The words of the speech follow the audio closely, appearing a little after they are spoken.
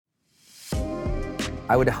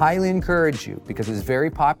I would highly encourage you, because it's very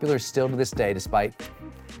popular still to this day, despite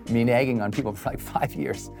me nagging on people for like 5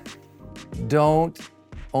 years, don't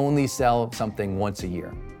only sell something once a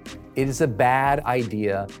year. It is a bad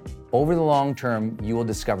idea. Over the long term, you will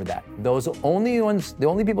discover that. The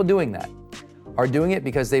only people doing that are doing it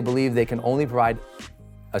because they believe they can only provide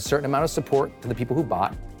a certain amount of support to the people who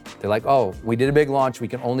bought. They're like, oh, we did a big launch, we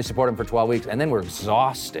can only support them for 12 weeks, and then we're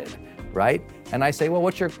exhausted, right? And I say, well,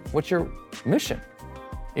 what's your mission?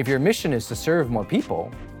 If your mission is to serve more people,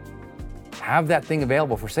 have that thing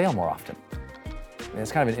available for sale more often. I mean,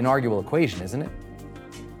 it's kind of an inarguable equation, isn't it?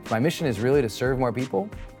 If my mission is really to serve more people,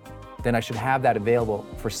 then I should have that available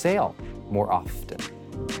for sale more often.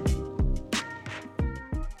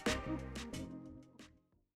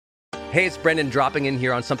 Hey, it's Brendan dropping in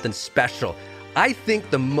here on something special. I think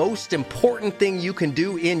the most important thing you can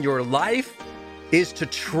do in your life is to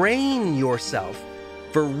train yourself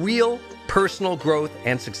for real personal growth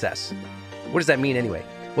and success. What does that mean anyway?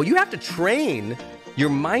 Well, you have to train your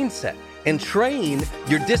mindset and train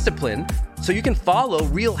your discipline so you can follow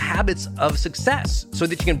real habits of success, so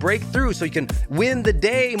that you can break through, so you can win the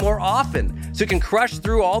day more often, so you can crush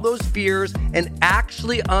through all those fears and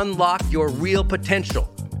actually unlock your real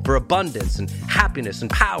potential for abundance and happiness and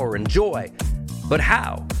power and joy. But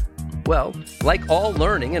how? Well, like all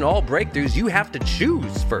learning and all breakthroughs, you have to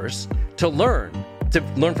choose first to learn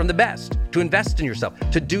from the best, to invest in yourself,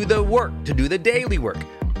 to do the work, to do the daily work.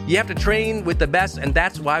 You have to train with the best, and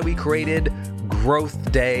that's why we created Growth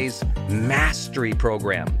Day's Mastery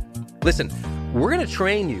Program. Listen, we're gonna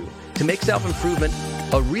train you to make self-improvement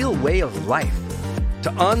a real way of life,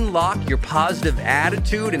 to unlock your positive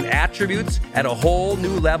attitude and attributes at a whole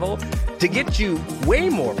new level, to get you way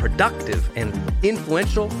more productive and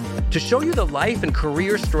influential, to show you the life and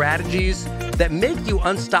career strategies that make you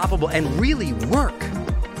unstoppable and really work.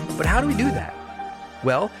 But how do we do that?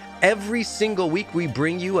 Well, every single week we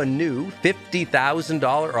bring you a new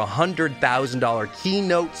 $50,000 or $100,000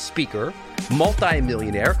 keynote speaker,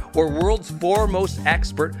 multimillionaire, or world's foremost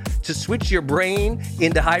expert to switch your brain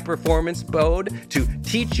into high performance mode, to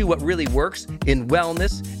teach you what really works in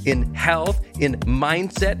wellness, in health, in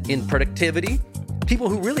mindset, in productivity. People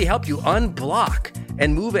who really help you unblock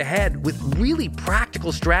and move ahead with really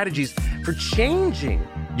practical strategies for changing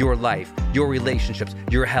your life, your relationships,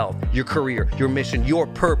 your health, your career, your mission, your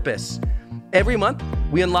purpose. Every month,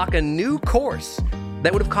 we unlock a new course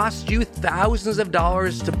that would have cost you thousands of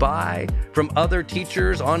dollars to buy from other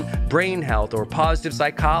teachers on brain health or positive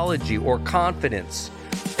psychology or confidence.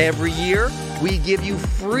 Every year, we give you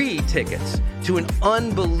free tickets to an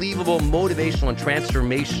unbelievable motivational and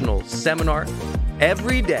transformational seminar.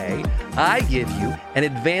 Every day, I give you an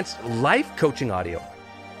advanced life coaching audio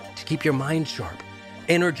to keep your mind sharp,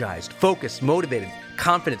 energized, focused, motivated,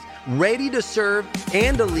 confident, ready to serve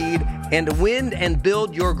and to lead and to win and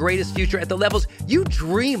build your greatest future at the levels you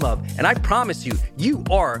dream of. And I promise you, you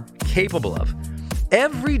are capable of.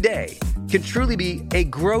 Every day can truly be a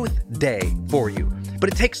growth day for you. But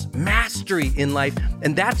it takes mastery in life,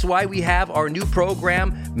 and that's why we have our new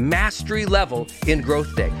program, Mastery Level in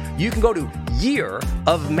Growth Day. You can go to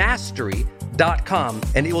yearofmastery.com,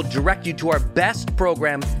 and it will direct you to our best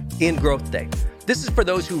program in Growth Day. This is for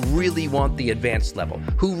those who really want the advanced level,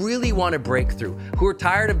 who really want to break through, who are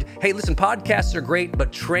tired of, hey, listen, podcasts are great,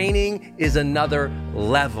 but training is another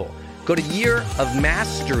level. Go to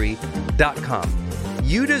yearofmastery.com.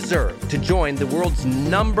 You deserve to join the world's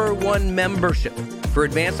 #1 membership for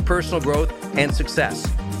advanced personal growth and success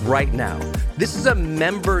right now. This is a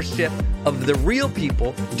membership of the real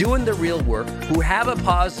people doing the real work, who have a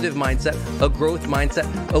positive mindset, a growth mindset,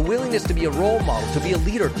 a willingness to be a role model, to be a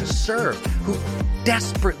leader, to serve, who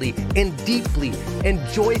desperately and deeply and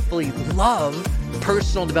joyfully love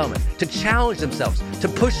personal development, to challenge themselves, to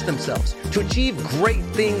push themselves, to achieve great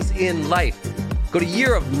things in life. Go to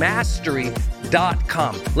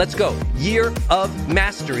yearofmastery.com. Let's go.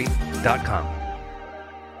 yearofmastery.com.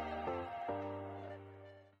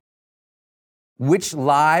 Which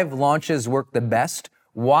live launches work the best,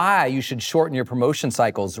 why you should shorten your promotion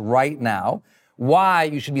cycles right now, why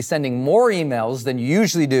you should be sending more emails than you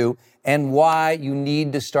usually do, and why you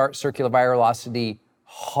need to start Circular Viralocity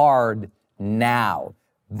hard now.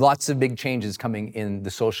 Lots of big changes coming in the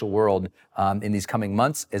social world in these coming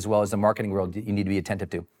months, as well as the marketing world you need to be attentive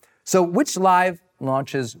to. So which live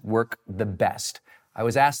launches work the best? I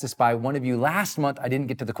was asked this by one of you last month. I didn't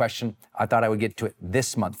get to the question. I thought I would get to it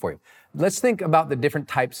this month for you. Let's think about the different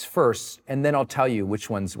types first, and then I'll tell you which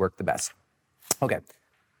ones work the best. Okay,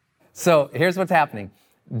 so here's what's happening.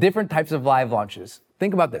 Different types of live launches.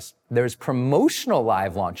 Think about this. There's promotional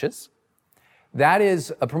live launches, That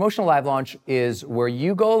is, a promotional live launch is where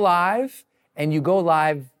you go live and you go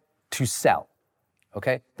live to sell,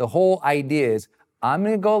 okay? The whole idea is I'm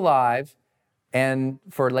gonna go live and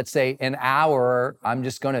for, let's say, an hour, I'm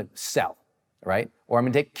just gonna sell, right? Or I'm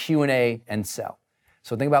gonna take Q&A and sell.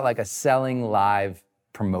 So think about like a selling live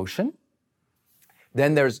promotion.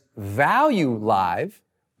 Then there's value live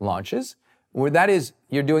launches, where that is,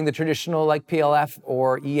 you're doing the traditional like PLF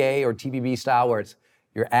or EA or TBB style, where it's,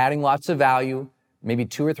 you're adding lots of value, maybe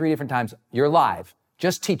 2 or 3 different times. You're live,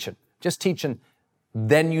 just teaching.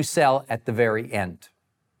 Then you sell at the very end,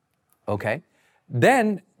 okay?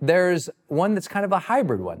 Then there's one that's kind of a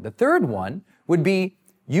hybrid one. The third one would be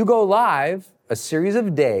you go live a series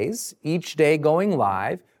of days, each day going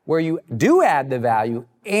live, where you do add the value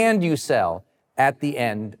and you sell at the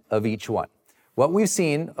end of each one. What we've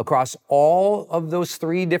seen across all of those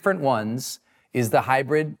 3 different ones is the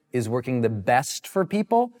hybrid is working the best for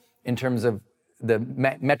people in terms of the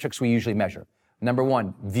metrics we usually measure. Number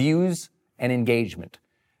 1, views and engagement.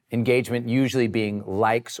 Engagement usually being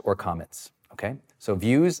likes or comments, okay? So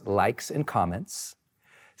views, likes, and comments.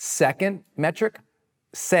 Second metric,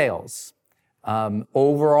 sales.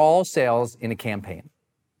 Overall sales in a campaign.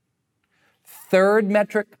 Third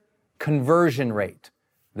metric, conversion rate.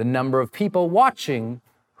 The number of people watching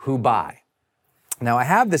who buy. Now, I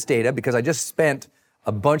have this data because I just spent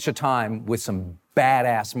a bunch of time with some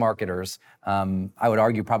badass marketers. I would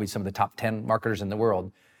argue probably some of the top 10 marketers in the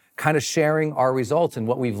world, kind of sharing our results and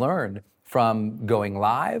what we've learned from going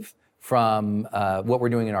live, from what we're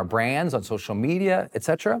doing in our brands on social media, et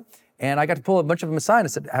cetera. And I got to pull a bunch of them aside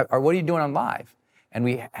and said, what are you doing on live? And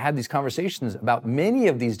we had these conversations about many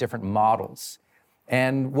of these different models.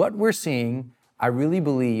 And what we're seeing, I really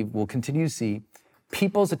believe we'll continue to see,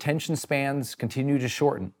 people's attention spans continue to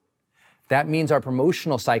shorten. That means our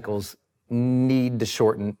promotional cycles need to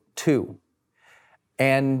shorten too.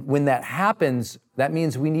 And when that happens, that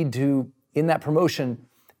means we need to, in that promotion,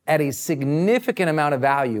 add a significant amount of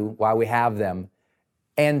value while we have them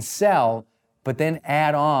and sell, but then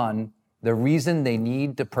add on the reason they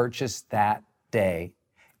need to purchase that day,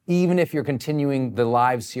 even if you're continuing the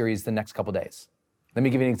live series the next couple days. Let me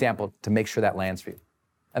give you an example to make sure that lands for you.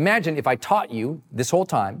 Imagine if I taught you this whole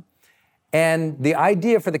time, and the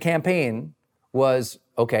idea for the campaign was,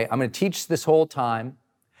 okay, I'm gonna teach this whole time,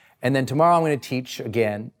 and then tomorrow I'm gonna teach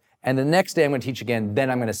again, and the next day I'm gonna teach again, then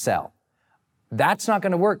I'm gonna sell. That's not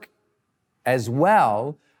gonna work as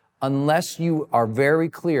well unless you are very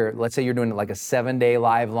clear. Let's say you're doing like a 7-day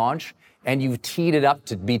live launch, and you've teed it up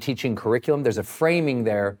to be teaching curriculum. There's a framing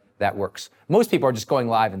there that works. Most people are just going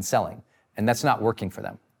live and selling, and that's not working for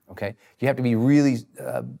them, okay? You have to be really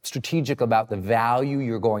strategic about the value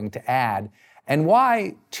you're going to add and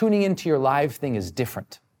why tuning into your live thing is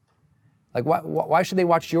different. Like, why should they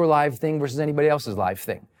watch your live thing versus anybody else's live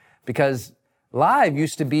thing? Because live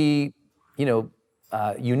used to be,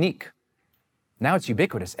 unique. Now it's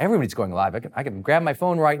ubiquitous. Everybody's going live. I can grab my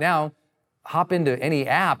phone right now, hop into any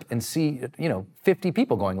app and see, 50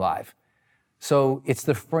 people going live. So it's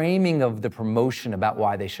the framing of the promotion about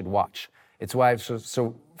why they should watch. It's why,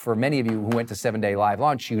 so for many of you who went to 7-day live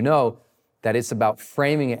launch, you know that it's about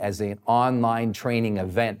framing it as an online training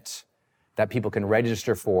event that people can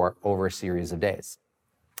register for over a series of days.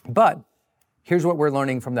 But here's what we're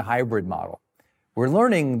learning from the hybrid model. We're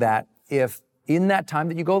learning that if in that time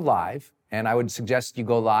that you go live, and I would suggest you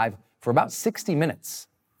go live for about 60 minutes,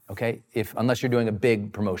 okay, unless you're doing a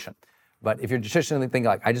big promotion. But if you're traditionally thinking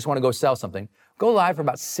like, I just want to go sell something, go live for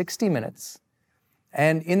about 60 minutes.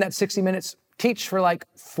 And in that 60 minutes, teach for like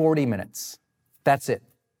 40 minutes. That's it.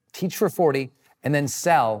 Teach for 40 and then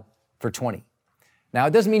sell for 20. Now,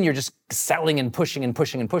 it doesn't mean you're just selling and pushing and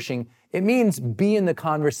pushing and pushing. It means be in the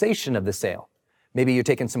conversation of the sale. Maybe you're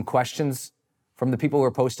taking some questions from the people who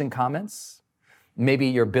are posting comments. Maybe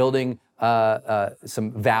you're building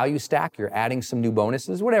some value stack. You're adding some new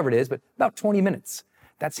bonuses, whatever it is, but about 20 minutes.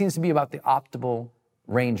 That seems to be about the optimal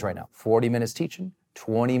range right now. 40 minutes teaching,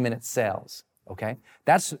 20 minutes sales, okay?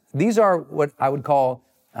 These are what I would call,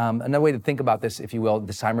 another way to think about this, if you will,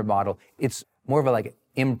 this hybrid model. It's more of a like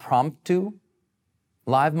impromptu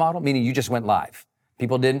live model, meaning you just went live.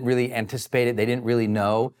 People didn't really anticipate it. They didn't really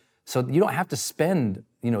know. So you don't have to spend,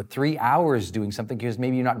 3 hours doing something because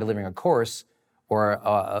maybe you're not delivering a course or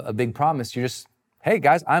a big promise. You're just, hey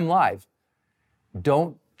guys, I'm live.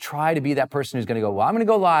 Don't try to be that person who's gonna go, well, I'm gonna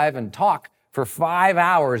go live and talk for 5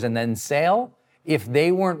 hours and then sell if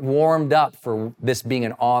they weren't warmed up for this being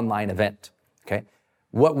an online event, okay?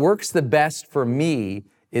 What works the best for me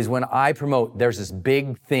is when I promote, there's this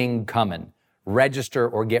big thing coming, register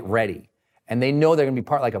or get ready. And they know they're gonna be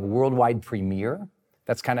part like a worldwide premiere.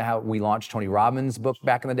 That's kind of how we launched Tony Robbins' book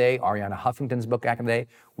back in the day, Arianna Huffington's book back in the day.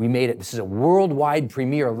 We made it, this is a worldwide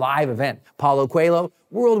premiere live event. Paulo Coelho,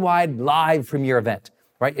 worldwide live premiere event,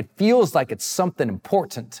 right? It feels like it's something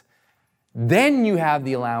important. Then you have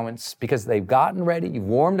the allowance because they've gotten ready, you've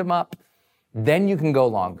warmed them up, then you can go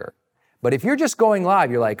longer. But if you're just going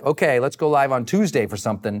live, you're like, okay, let's go live on Tuesday for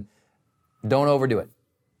something, don't overdo it.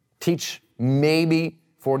 Teach maybe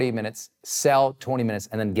 40 minutes, sell 20 minutes,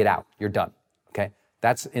 and then get out. You're done, okay?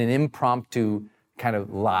 That's an impromptu kind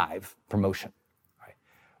of live promotion. Right?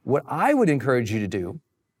 What I would encourage you to do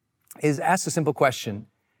is ask a simple question,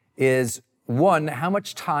 is one, how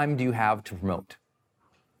much time do you have to promote?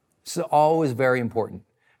 This is always very important.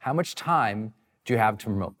 How much time do you have to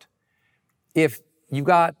promote? If you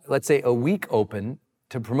got, let's say, a week open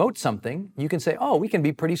to promote something, you can say, oh, we can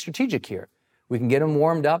be pretty strategic here. We can get them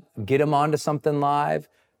warmed up, get them onto something live,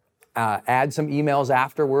 add some emails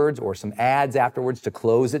afterwards or some ads afterwards to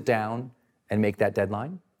close it down and make that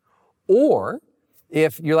deadline. Or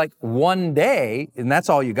if you're like one day and that's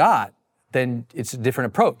all you got, then it's a different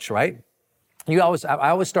approach, right? I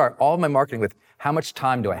always start all of my marketing with how much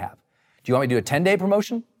time do I have? Do you want me to do a 10-day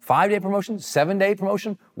promotion, 5-day promotion, 7-day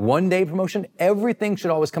promotion, 1-day promotion? Everything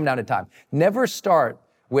should always come down to time. Never start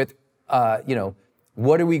with,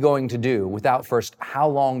 what are we going to do without first, how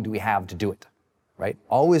long do we have to do it, right?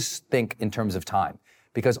 Always think in terms of time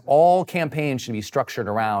because all campaigns should be structured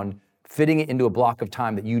around fitting it into a block of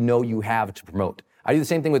time that you know you have to promote. I do the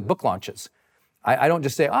same thing with book launches. I don't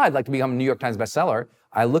just say, I'd like to become a New York Times bestseller.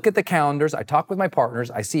 I look at the calendars, I talk with my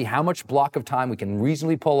partners, I see how much block of time we can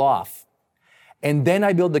reasonably pull off, and then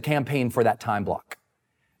I build the campaign for that time block.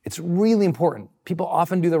 It's really important. People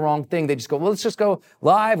often do the wrong thing. They just go, well, let's just go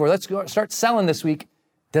live or let's go start selling this week.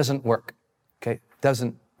 Doesn't work, okay?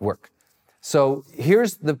 Doesn't work. So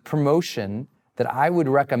here's the promotion that I would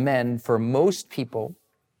recommend for most people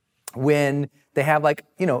when they have a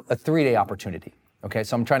 3-day opportunity, okay?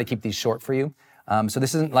 So I'm trying to keep these short for you. So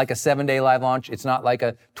this isn't like a 7-day live launch. It's not like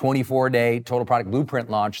a 24-day total product blueprint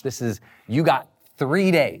launch. This is, you got 3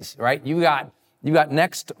 days, right? You got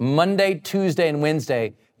next Monday, Tuesday, and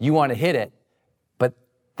Wednesday, you want to hit it, but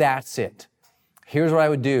that's it. Here's what I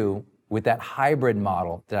would do with that hybrid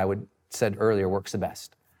model that I said earlier works the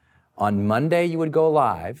best. On Monday, you would go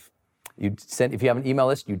live. If you have an email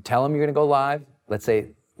list, you'd tell them you're going to go live. Let's say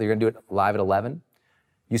you're going to do it live at 11.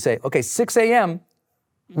 You say, okay, 6 a.m.,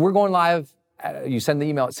 we're going live. You send the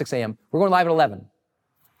email at 6 a.m. We're going live at 11.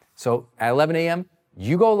 So at 11 a.m.,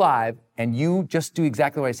 you go live and you just do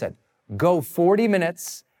exactly what I said. Go 40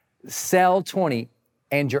 minutes, sell 20,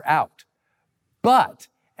 and you're out. But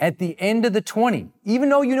at the end of the 20, even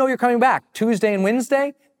though you know you're coming back Tuesday and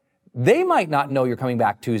Wednesday, they might not know you're coming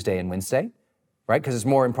back Tuesday and Wednesday, right? Because it's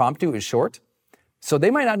more impromptu, it's short. So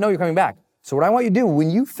they might not know you're coming back. So what I want you to do, when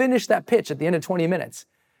you finish that pitch at the end of 20 minutes,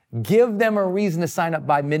 give them a reason to sign up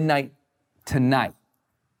by midnight tonight.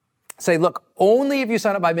 Say, look, only if you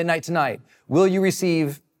sign up by midnight tonight will you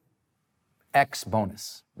receive X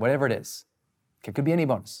bonus, whatever it is. It could be any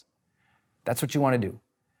bonus. That's what you want to do.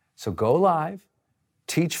 So go live,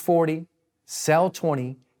 teach 40, sell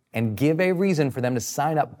 20, and give a reason for them to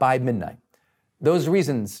sign up by midnight. Those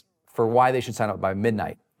reasons for why they should sign up by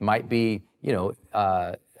midnight might be,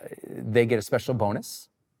 they get a special bonus.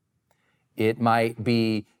 It might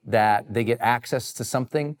be that they get access to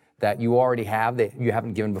something that you already have that you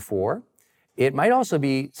haven't given before. It might also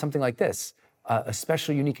be something like this, a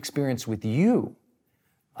special, unique experience with you.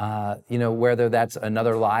 Whether that's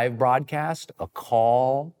another live broadcast, a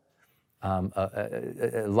call,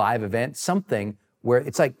 a live event, something where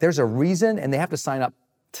it's like there's a reason and they have to sign up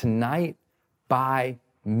tonight by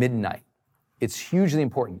midnight. It's hugely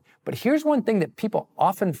important. But here's one thing that people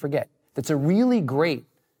often forget that's a really great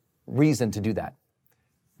reason to do that.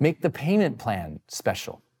 Make the payment plan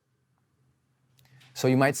special. So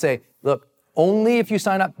you might say, look, only if you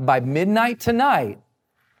sign up by midnight tonight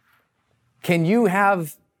can you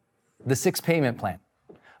have the 6 payment plan.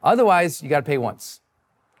 Otherwise, you got to pay once,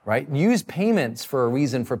 right? Use payments for a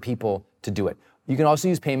reason for people to do it. You can also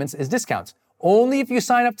use payments as discounts. Only if you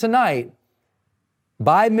sign up tonight,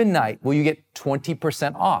 by midnight, will you get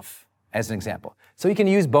 20% off, as an example. So you can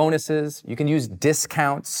use bonuses, you can use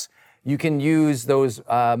discounts, you can use those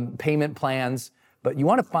payment plans, but you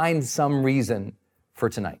want to find some reason for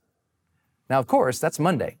tonight. Now, of course, that's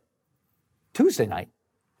Monday. Tuesday night,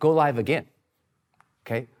 go live again,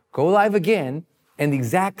 okay? Go live again in the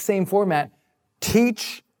exact same format.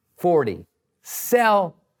 Teach 40,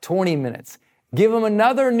 sell 20 minutes. Give them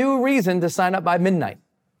another new reason to sign up by midnight.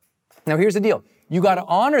 Now, here's the deal. You got to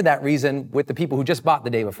honor that reason with the people who just bought the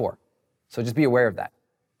day before. So just be aware of that,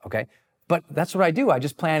 okay? But that's what I do. I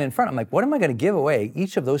just plan in front. I'm like, what am I going to give away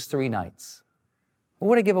each of those 3 nights? What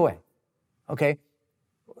would I give away? Okay.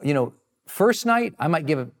 First night, I might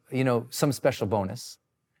give, some special bonus.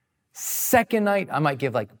 Second night, I might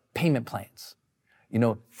give like payment plans.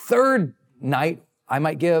 Third night, I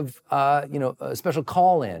might give, a special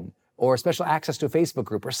call in or special access to a Facebook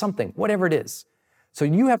group or something, whatever it is. So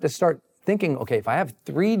you have to start thinking, okay, if I have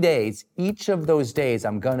 3 days, each of those days,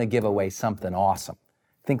 I'm going to give away something awesome.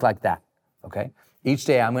 Think like that. Okay. Each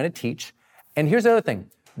day I'm going to teach. And here's the other thing.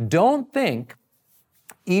 Don't think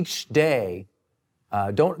each day,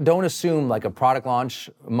 don't assume like a product launch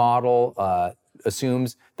model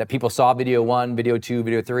assumes that people saw video 1, video 2,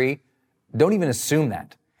 video 3. Don't even assume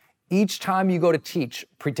that. Each time you go to teach,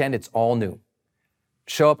 pretend it's all new.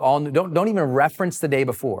 Show up all new. Don't even reference the day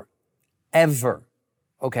before. Ever.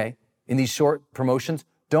 Okay? In these short promotions,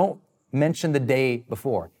 don't mention the day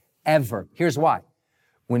before. Ever. Here's why.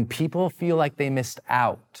 When people feel like they missed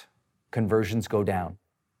out, conversions go down.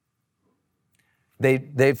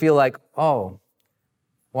 They feel like, oh,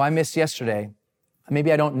 well, I missed yesterday.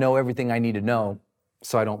 Maybe I don't know everything I need to know,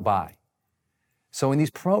 so I don't buy. So in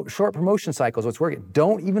these short promotion cycles, what's working?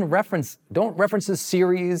 Don't reference the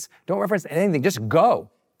series, don't reference anything, just go,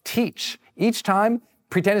 teach. Each time,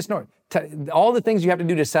 pretend it's normal. All the things you have to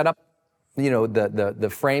do to set up, the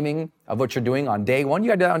framing of what you're doing on day 1, you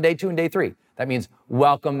got to do that on day 2 and day 3. That means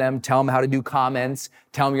welcome them, tell them how to do comments,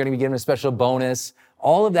 tell them you're going to be giving a special bonus,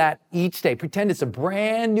 all of that each day. Pretend it's a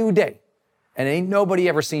brand new day and ain't nobody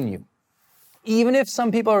ever seen you. Even if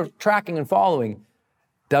some people are tracking and following,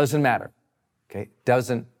 doesn't matter, okay?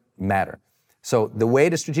 Doesn't matter. So the way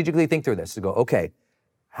to strategically think through this is to go, okay,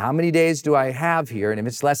 how many days do I have here? And if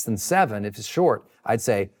it's less than 7, if it's short, I'd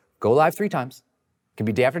say go live 3 times. It can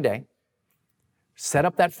be day after day. Set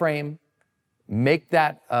up that frame, make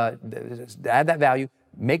that, add that value,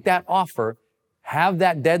 make that offer, have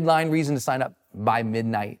that deadline reason to sign up by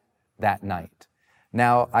midnight that night.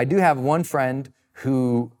 Now, I do have one friend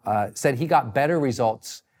who said he got better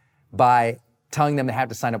results by telling them they had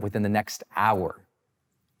to sign up within the next hour.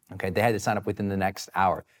 Okay, they had to sign up within the next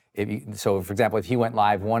hour. So, for example, if he went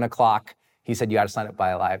live 1 o'clock, he said you got to sign up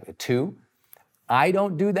by live at 2. I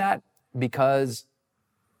don't do that because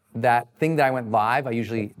that thing that I went live, I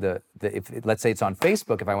usually, let's say it's on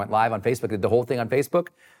Facebook, if I went live on Facebook, the whole thing on Facebook,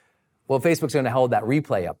 well, Facebook's going to hold that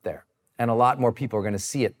replay up there. And a lot more people are going to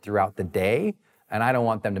see it throughout the day, and I don't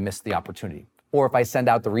want them to miss the opportunity. Or if I send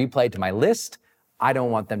out the replay to my list, I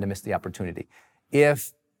don't want them to miss the opportunity.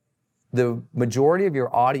 If the majority of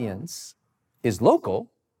your audience is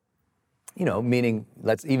local, meaning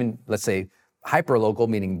let's say hyper-local,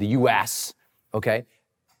 meaning the US, okay,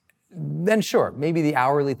 then sure, maybe the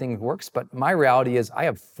hourly thing works, but my reality is I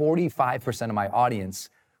have 45% of my audience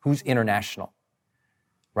who's international,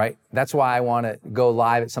 right? That's why I want to go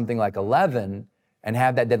live at something like 11 and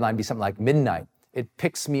have that deadline be something like midnight. It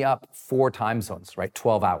picks me up 4 time zones, right?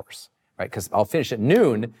 12 hours, right? Because I'll finish at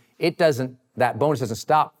noon. That bonus doesn't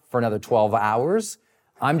stop for another 12 hours.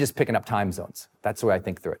 I'm just picking up time zones. That's the way I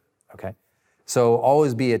think through it, okay? So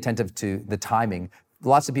always be attentive to the timing.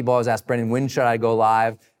 Lots of people always ask, Brendan, when should I go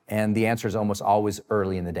live? And the answer is almost always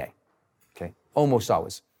early in the day, okay? Almost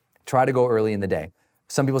always. Try to go early in the day.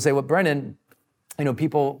 Some people say, well, Brendan,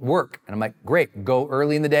 people work. And I'm like, great, go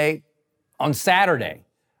early in the day on Saturday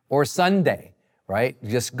or Sunday, right?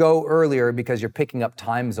 Just go earlier because you're picking up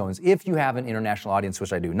time zones. If you have an international audience,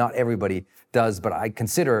 which I do, not everybody does, but I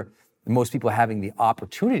consider most people having the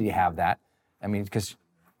opportunity to have that. I mean, because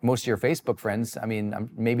most of your Facebook friends,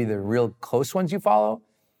 maybe the real close ones you follow,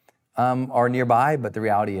 are nearby, but the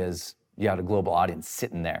reality is you have a global audience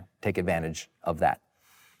sitting there. Take advantage of that.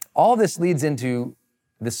 All this leads into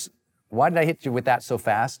this. Why did I hit you with that so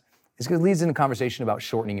fast? It's because it leads into a conversation about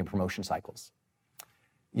shortening your promotion cycles.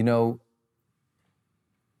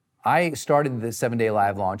 I started the 7-day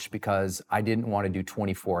live launch because I didn't want to do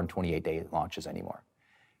 24 and 28-day launches anymore.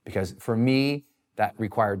 Because for me, that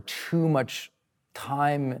required too much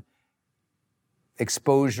time,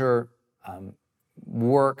 exposure,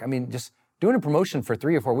 work. Just doing a promotion for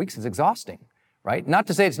 3 or 4 weeks is exhausting, right? Not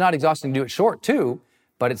to say it's not exhausting to do it short too,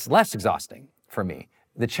 but it's less exhausting for me.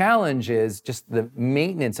 The challenge is just the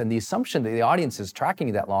maintenance and the assumption that the audience is tracking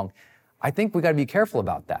you that long. I think we got to be careful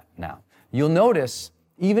about that now. You'll notice,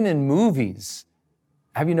 even in movies,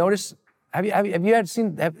 have you noticed, have you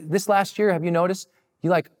seen this last year, have you noticed,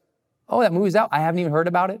 you're like, oh, that movie's out, I haven't even heard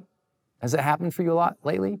about it? Has it happened for you a lot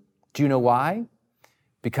lately? Do you know why?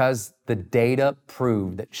 Because the data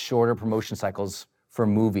proved that shorter promotion cycles for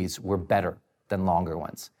movies were better than longer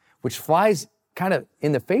ones, which flies kind of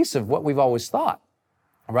in the face of what we've always thought,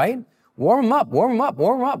 right? Warm them up, warm them up,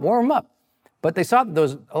 warm them up, warm them up. But they saw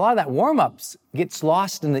that a lot of that warm-ups gets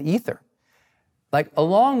lost in the ether. Like a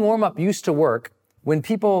long warm-up used to work when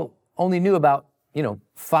people only knew about,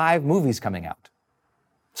 5 movies coming out,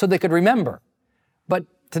 so they could remember. But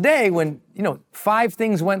today, when, 5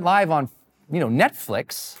 things went live on,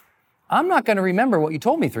 Netflix, I'm not gonna remember what you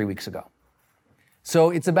told me 3 weeks ago. So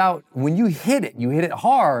it's about when you hit it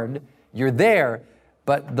hard, you're there,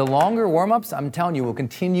 but the longer warm-ups, I'm telling you, will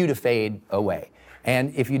continue to fade away.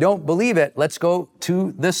 And if you don't believe it, let's go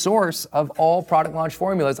to the source of all product launch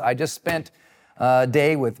formulas. I just spent a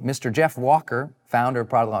day with Mr. Jeff Walker, founder of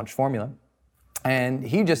Product Launch Formula, and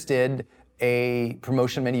he just did a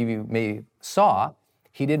promotion many of you may saw.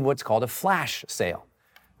 He did what's called a flash sale,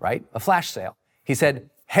 right? A flash sale. He said,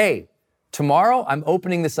 hey, tomorrow I'm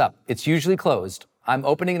opening this up. It's usually closed. I'm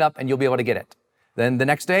opening it up and you'll be able to get it. Then the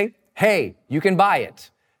next day, hey, you can buy it.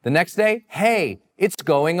 The next day, hey, it's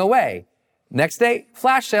going away. Next day,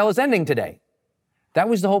 flash sale is ending today. That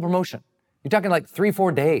was the whole promotion. You're talking like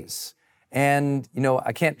 3-4 days. And,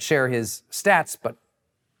 I can't share his stats, but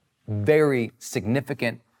very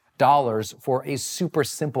significant dollars for a super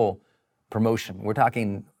simple promotion. We're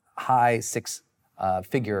talking high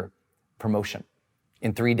 6-figure promotion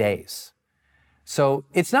in 3 days. So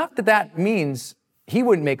it's not that means he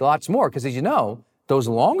wouldn't make lots more, because as you know, those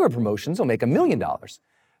longer promotions will make $1 million.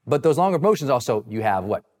 But those longer promotions also, you have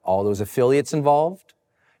all those affiliates involved.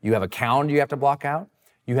 You have a calendar you have to block out.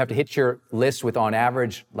 You have to hit your list with, on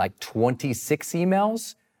average, like 26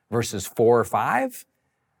 emails versus 4 or 5.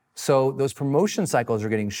 So those promotion cycles are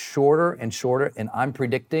getting shorter and shorter, and I'm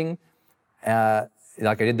predicting, like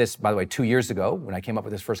I did this, by the way, 2 years ago when I came up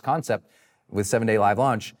with this first concept with 7-day live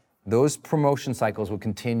launch, those promotion cycles will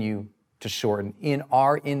continue to shorten in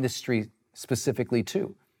our industry specifically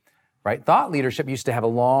too, right? Thought leadership used to have a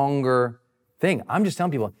longer thing. I'm just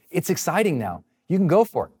telling people, it's exciting now. You can go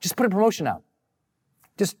for it. Just put a promotion out.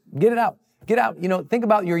 Just get it out. Get out, think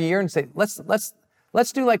about your year and say, let's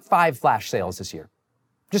do like 5 flash sales this year.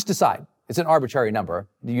 Just decide. It's an arbitrary number.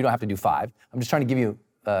 You don't have to do 5. I'm just trying to give you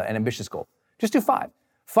an ambitious goal. Just do 5.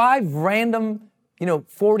 5 random,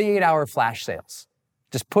 48-hour flash sales.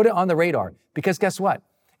 Just put it on the radar, because guess what?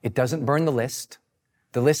 It doesn't burn the list.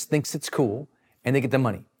 The list thinks it's cool, and they get the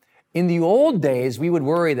money. In the old days, we would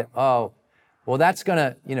worry that, that's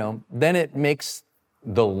gonna, then it makes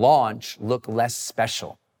the launch look less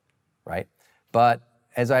special, right? But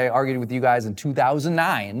as I argued with you guys in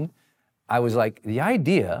 2009, I was like, the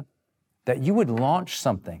idea that you would launch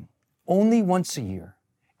something only once a year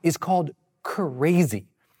is called crazy.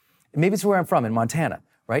 Maybe it's where I'm from, in Montana,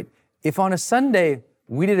 right? If on a Sunday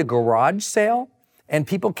we did a garage sale and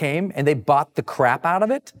people came and they bought the crap out of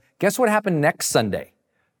it, guess what happened next Sunday?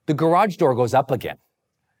 The garage door goes up again.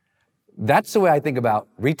 That's the way I think about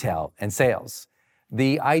retail and sales.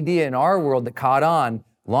 The idea in our world that caught on,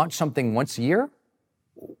 launch something once a year,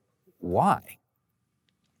 why?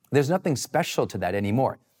 There's nothing special to that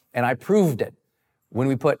anymore. And I proved it when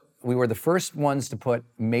we were the first ones to put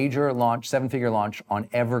major launch, 7-figure launch on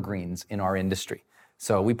evergreens in our industry.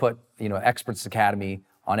 So we put, Experts Academy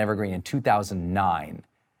on evergreen in 2009.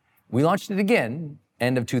 We launched it again,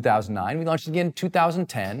 end of 2009. We launched it again in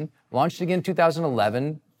 2010, launched it again in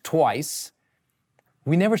 2011, twice.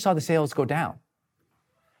 We never saw the sales go down.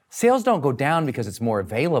 Sales don't go down because it's more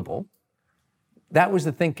available. That was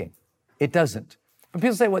the thinking. It doesn't. But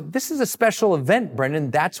people say, well, this is a special event,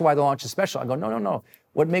 Brendan. That's why the launch is special. I go, no.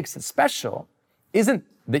 What makes it special isn't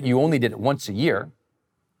that you only did it once a year,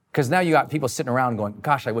 because now you got people sitting around going,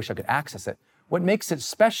 gosh, I wish I could access it. What makes it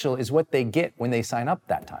special is what they get when they sign up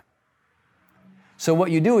that time. So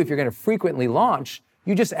what you do if you're going to frequently launch,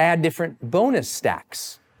 you just add different bonus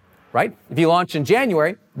stacks, right? If you launch in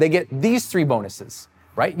January, they get these 3 bonuses,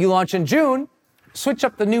 right? You launch in June, switch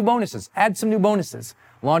up the new bonuses, add some new bonuses.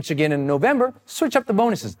 Launch again in November, switch up the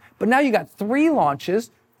bonuses. But now you got 3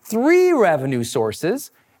 launches, 3 revenue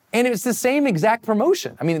sources, and it's the same exact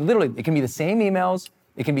promotion. I mean, literally, it can be the same emails,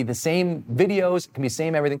 it can be the same videos, it can be the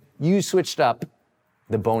same everything. You switched up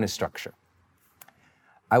the bonus structure.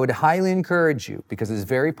 I would highly encourage you, because it's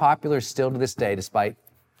very popular still to this day, despite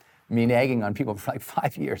me nagging on people for like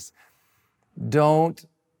 5 years, don't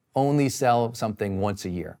only sell something once a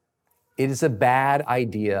year. It is a bad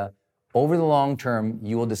idea. Over the long term,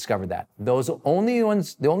 you will discover that. The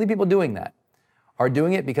only people doing that are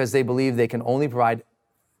doing it because they believe they can only provide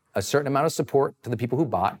a certain amount of support to the people who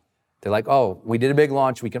bought. They're like, oh, we did a big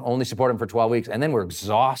launch, we can only support them for 12 weeks, and then we're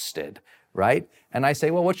exhausted, right? And I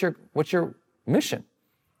say, well, what's your mission?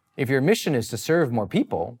 If your mission is to serve more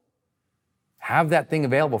people, have that thing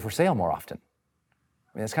available for sale more often.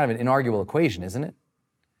 I mean, that's kind of an inarguable equation, isn't it?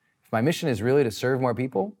 If my mission is really to serve more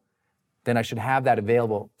people, then I should have that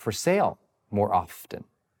available for sale more often.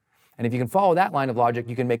 And if you can follow that line of logic,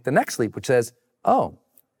 you can make the next leap, which says, oh,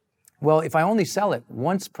 well, if I only sell it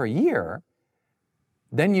once per year,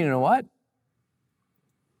 then you know what?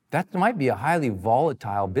 That might be a highly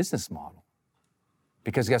volatile business model.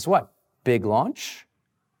 Because guess what? Big launch,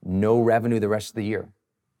 no revenue the rest of the year.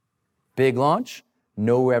 Big launch,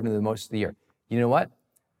 no revenue the most of the year. You know what?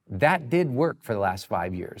 That did work for the last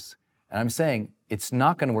 5 years. And I'm saying it's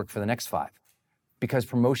not going to work for the next 5 because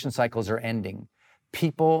promotion cycles are ending.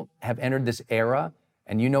 People have entered this era,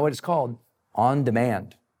 and you know what it's called? On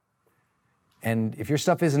demand. And if your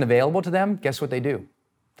stuff isn't available to them, guess what they do?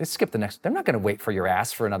 They skip the next. They're not going to wait for your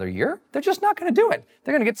ass for another year. They're just not going to do it.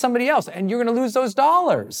 They're going to get somebody else, and you're going to lose those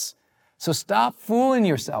dollars. So stop fooling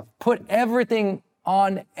yourself. Put everything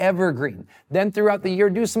on evergreen. Then throughout the year,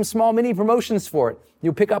 do some small mini promotions for it.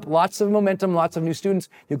 You'll pick up lots of momentum, lots of new students.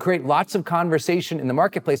 You'll create lots of conversation in the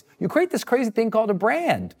marketplace. You create this crazy thing called a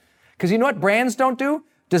brand. Because you know what brands don't do?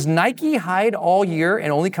 Does Nike hide all year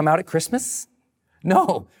and only come out at Christmas?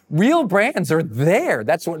 No, real brands are there.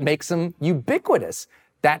 That's what makes them ubiquitous.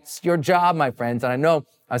 That's your job, my friends. And I know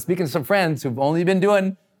I'm speaking to some friends who've only been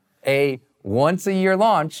doing a once a year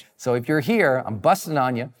launch. So if you're here, I'm busting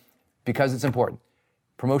on you because it's important.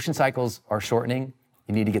 Promotion cycles are shortening.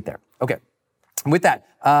 You need to get there. Okay. With that,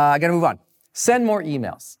 I got to move on. Send more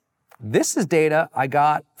emails. This is data I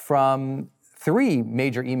got from 3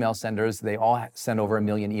 major email senders. They all send over 1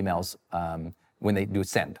 million emails when they do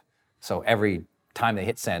send. So every time they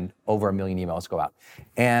hit send, over 1 million emails go out.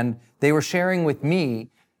 And they were sharing with me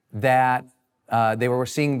that they were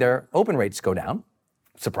seeing their open rates go down.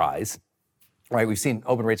 Surprise, right? We've seen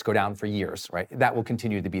open rates go down for years, right? That will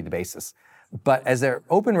continue to be the basis. But as their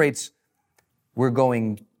open rates were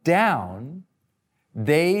going down,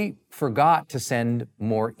 they forgot to send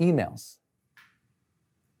more emails.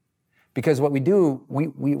 Because what we do,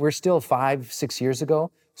 we're still 5, 6 years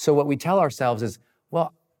ago. So what we tell ourselves is,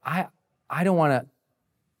 well, I don't want to,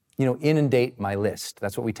 inundate my list.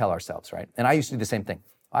 That's what we tell ourselves, right? And I used to do the same thing.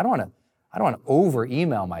 I don't want to over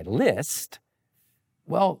email my list.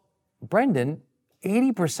 Well, Brendan,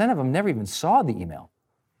 80% of them never even saw the email.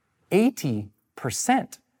 80%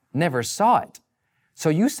 never saw it. So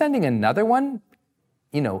you sending another one,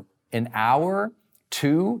 an hour,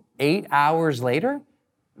 2, 8 hours later,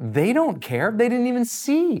 they don't care. They didn't even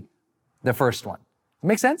see the first one.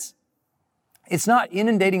 Make sense? It's not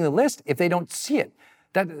inundating the list if they don't see it.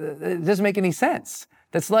 That it doesn't make any sense.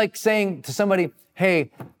 That's like saying to somebody,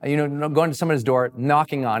 hey, going to somebody's door,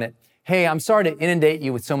 knocking on it, hey, I'm sorry to inundate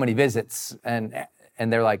you with so many visits. And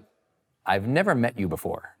they're like, I've never met you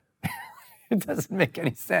before. It doesn't make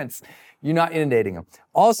any sense. You're not inundating them.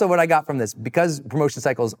 Also, what I got from this, because promotion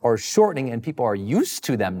cycles are shortening and people are used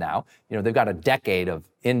to them now, they've got a decade of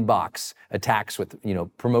inbox attacks with,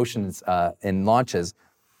 promotions and launches,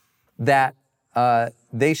 that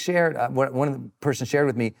they shared, one of the person shared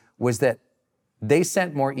with me was that they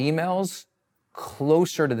sent more emails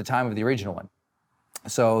closer to the time of the original one.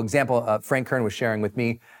 So example, Frank Kern was sharing with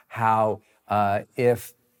me how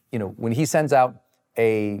if, when he sends out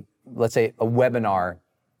let's say a webinar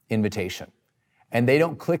invitation, and they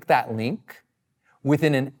don't click that link,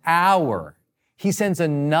 within an hour, he sends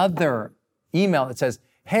another email that says,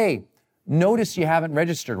 hey, notice you haven't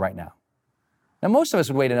registered right now. Now, most of us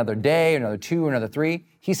would wait another day, another 2, or another 3.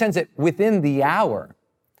 He sends it within the hour.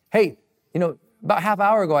 Hey, about half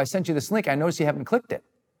hour ago, I sent you this link. I noticed you haven't clicked it.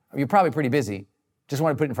 You're probably pretty busy. Just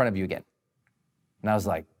want to put it in front of you again. And I was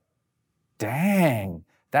like, dang,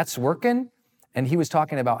 that's working? And he was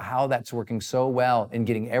talking about how that's working so well in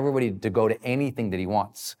getting everybody to go to anything that he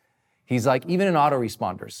wants. He's like, even in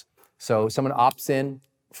autoresponders. So someone opts in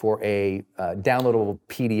for a downloadable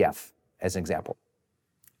PDF, as an example.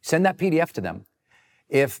 Send that PDF to them.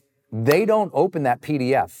 If they don't open that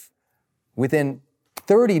PDF within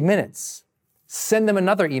 30 minutes, send them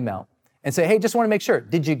another email and say, hey, just want to make sure,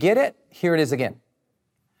 did you get it? Here it is again.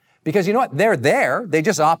 Because you know what? They're there. They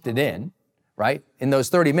just opted in, right? In those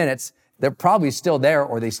 30 minutes, they're probably still there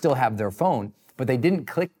or they still have their phone, but they didn't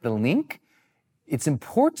click the link. It's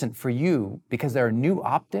important for you, because they're a new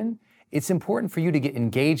opt-in, it's important for you to get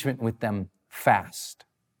engagement with them fast,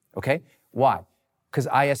 okay? Why? Because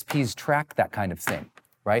ISPs track that kind of thing,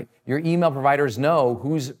 right? Your email providers know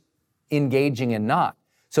who's engaging and not.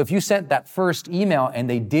 So if you sent that first email and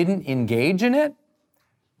they didn't engage in it,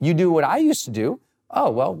 you do what I used to do.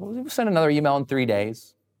 Oh, well, we'll send another email in 3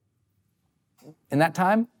 days. In that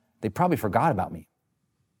time, they probably forgot about me.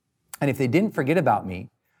 And if they didn't forget about me,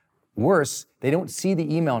 worse, they don't see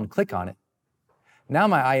the email and click on it. Now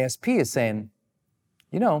my ISP is saying,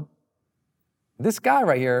 this guy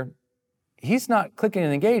right here, he's not clicking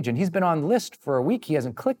and engage, and he's been on the list for a week, he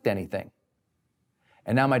hasn't clicked anything.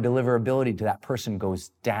 And now my deliverability to that person goes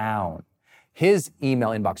down. His email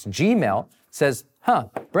inbox, Gmail, says,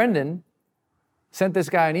 Brendan sent this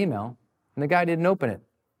guy an email, and the guy didn't open it.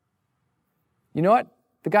 You know what?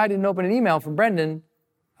 The guy didn't open an email from Brendan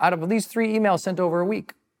out of at least 3 emails sent over a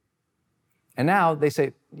week. And now they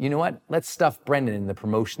say, you know what? Let's stuff Brendan in the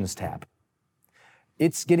promotions tab.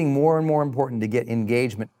 It's getting more and more important to get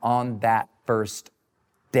engagement on that first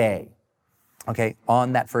day. Okay,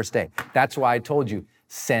 on that first day. That's why I told you,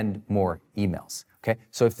 send more emails. Okay,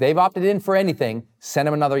 so if they've opted in for anything, send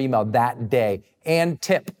them another email that day. And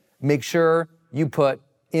tip, make sure you put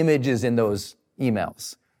images in those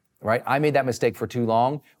emails, right? I made that mistake for too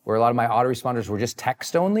long, where a lot of my autoresponders were just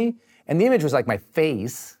text only, and the image was like my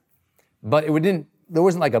face, but there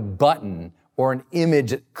wasn't like a button or an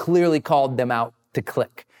image that clearly called them out to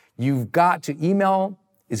click. You've got to, email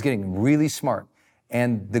is getting really smart.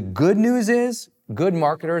 And the good news is, good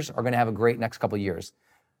marketers are gonna have a great next couple of years.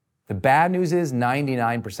 The bad news is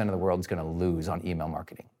 99% of the world is gonna lose on email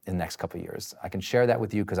marketing in the next couple of years. I can share that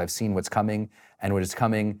with you because I've seen what's coming, and what is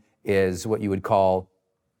coming is what you would call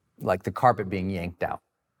like the carpet being yanked out.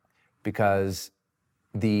 Because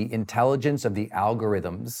the intelligence of the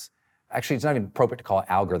algorithms, actually it's not even appropriate to call it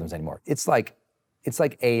algorithms anymore. It's like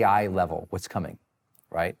AI level what's coming,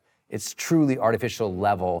 right? It's truly artificial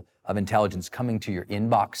level of intelligence coming to your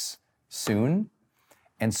inbox soon.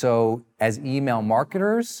 And so as email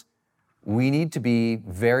marketers, we need to be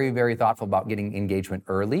very, very thoughtful about getting engagement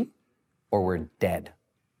early, or we're dead,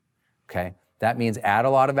 okay? That means add a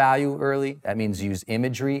lot of value early. That means use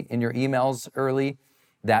imagery in your emails early.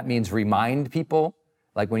 That means remind people,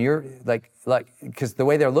 like when you're because the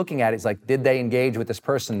way they're looking at it is like, did they engage with this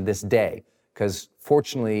person this day? Because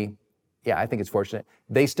fortunately, yeah, I think it's fortunate,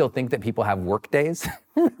 they still think that people have work days.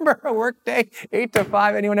 Remember a work day, 8 to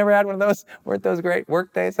 5? Anyone ever had one of those? Weren't those great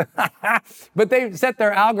work days? But they set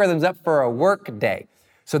their algorithms up for a work day.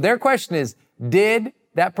 So their question is, did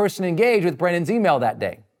that person engage with Brendan's email that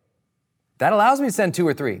day? That allows me to send 2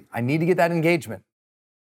 or 3. I need to get that engagement.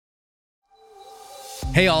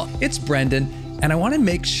 Hey all, it's Brendan, and I want to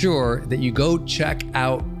make sure that you go check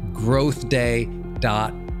out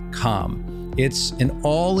growthday.com. It's an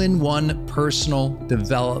all-in-one personal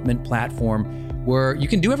development platform where you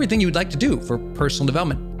can do everything you would like to do for personal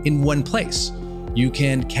development in one place. You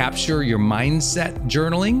can capture your mindset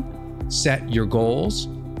journaling, set your goals,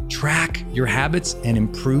 track your habits and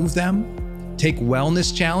improve them, take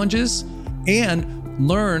wellness challenges, and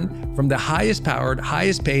learn from the highest powered,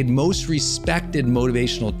 highest paid, most respected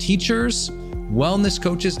motivational teachers, wellness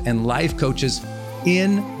coaches, and life coaches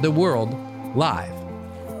in the world live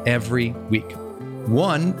every week.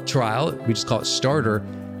 One trial, we just call it Starter,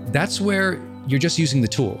 that's where you're just using the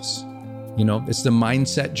tools. You know, it's the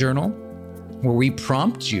mindset journal where we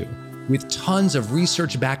prompt you with tons of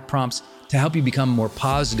research-backed prompts to help you become more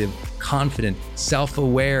positive, confident,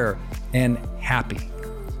 self-aware, and happy.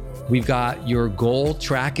 We've got your goal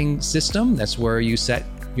tracking system. That's where you set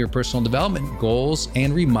your personal development goals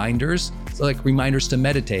and reminders. So like reminders to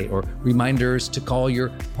meditate, or reminders to call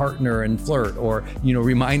your partner and flirt, or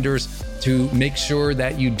reminders to make sure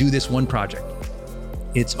that you do this one project.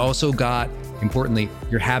 It's also got, importantly,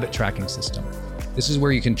 your habit tracking system. This is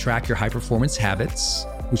where you can track your high performance habits,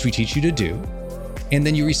 which we teach you to do. And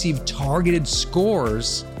then you receive targeted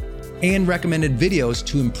scores and recommended videos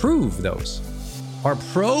to improve those. Our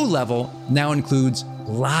pro level now includes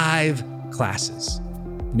live classes.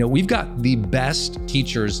 We've got the best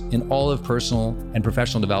teachers in all of personal and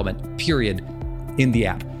professional development, period, in the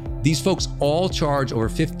app. These folks all charge over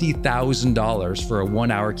 $50,000 for a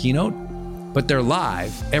 1-hour keynote, but they're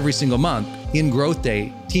live every single month in Growth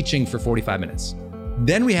Day, teaching for 45 minutes.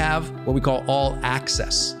 Then we have what we call All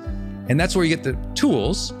Access. And that's where you get the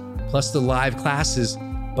tools, plus the live classes,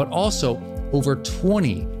 but also over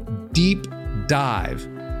 20 deep dive,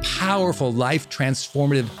 powerful life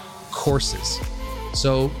transformative courses.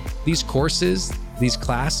 So these courses, these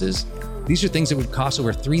classes, these are things that would cost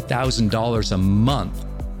over $3,000 a month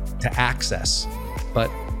to access. But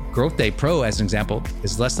Growth Day Pro, as an example,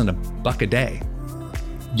 is less than $1 a day.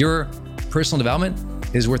 Your personal development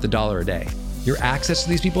is worth $1 a day. Your access to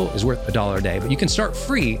these people is worth $1 a day. But you can start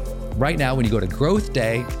free right now when you go to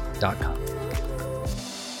growthday.com.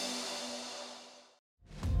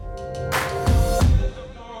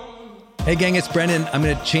 Hey gang, it's Brendan. I'm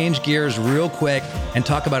going to change gears real quick and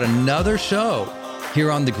talk about another show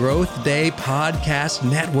here on the Growth Day Podcast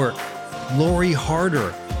Network. Lori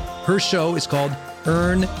Harder. Her show is called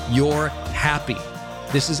Earn Your Happy.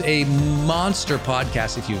 This is a monster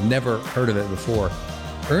podcast if you've never heard of it before.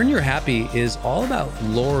 Earn Your Happy is all about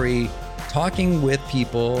Lori talking with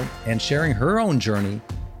people and sharing her own journey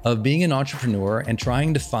of being an entrepreneur and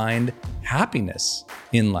trying to find happiness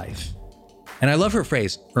in life. And I love her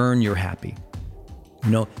phrase, earn your happy.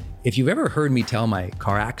 You know, if you've ever heard me tell my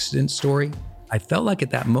car accident story, I felt like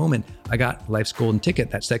at that moment I got life's golden ticket,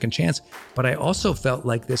 that second chance, but I also felt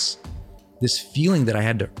like this feeling that I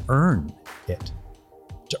had to earn it,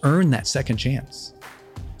 to earn that second chance.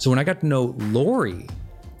 So when I got to know Lori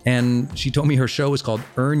and she told me her show was called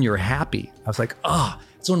Earn Your Happy, I was like,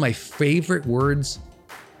 it's one of my favorite words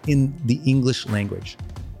in the English language.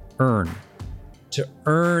 Earn. To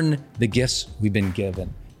earn the gifts we've been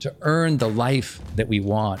given, to earn the life that we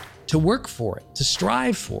want, to work for it, to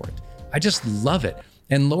strive for it. I just love it.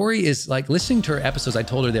 And Lori is like, listening to her episodes, I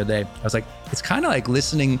told her the other day, I was like, it's kind of like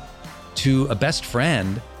listening to a best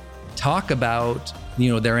friend talk about,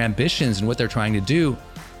 their ambitions and what they're trying to do.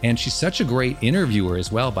 And she's such a great interviewer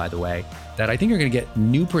as well, by the way, that I think you're going to get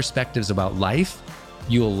new perspectives about life.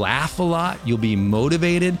 You'll laugh a lot, you'll be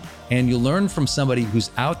motivated, and you'll learn from somebody who's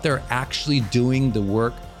out there actually doing the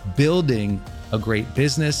work, building a great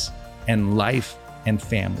business and life and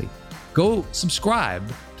family. Go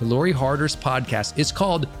subscribe to Lori Harder's podcast. It's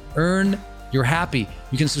called Earn Your Happy.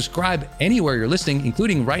 You can subscribe anywhere you're listening,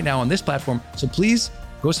 including right now on this platform. So please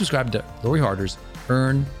go subscribe to Lori Harder's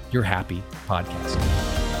Earn Your Happy podcast.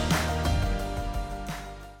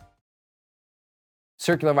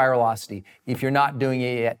 Circular Viralocity. If you're not doing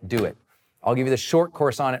it yet, do it. I'll give you the short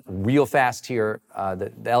course on it real fast here,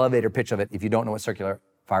 the elevator pitch of it, if you don't know what circular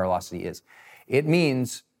viralocity is. It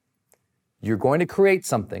means you're going to create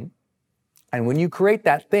something, and when you create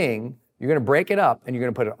that thing, you're going to break it up and you're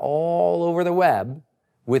going to put it all over the web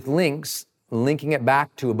with links, linking it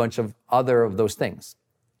back to a bunch of other of those things.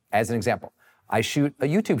 As an example, I shoot a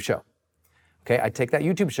YouTube show. Okay, I take that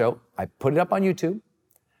YouTube show, I put it up on YouTube,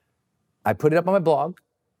 I put it up on my blog.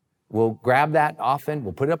 We'll grab that often.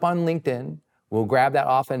 We'll put it up on LinkedIn. We'll grab that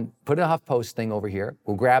often, put a HuffPost thing over here.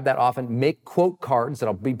 We'll grab that often, make quote cards that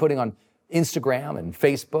I'll be putting on Instagram and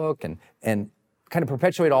Facebook and kind of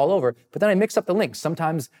perpetuate all over. But then I mix up the links.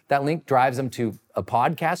 Sometimes that link drives them to a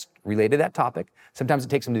podcast related to that topic. Sometimes it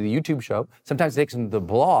takes them to the YouTube show. Sometimes it takes them to the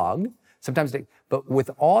blog. But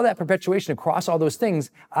with all that perpetuation across all those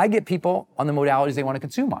things, I get people on the modalities they want to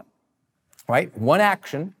consume on, right? One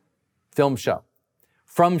action, film show.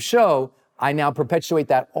 From show, I now perpetuate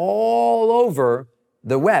that all over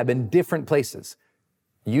the web in different places.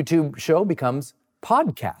 YouTube show becomes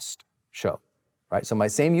podcast show, right? So my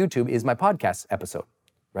same YouTube is my podcast episode,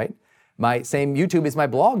 right? My same YouTube is my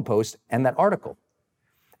blog post and that article.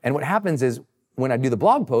 And what happens is when I do the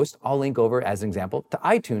blog post, I'll link over, as an example, to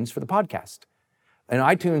iTunes for the podcast. And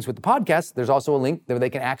iTunes with the podcast, there's also a link where they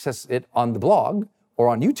can access it on the blog or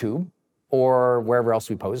on YouTube or wherever else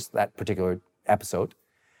we post that particular episode.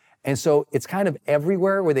 And so it's kind of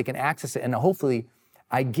everywhere where they can access it. And hopefully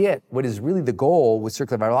I get what is really the goal with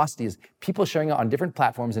Circular Viralocity is people sharing it on different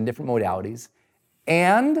platforms and different modalities.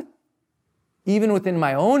 And even within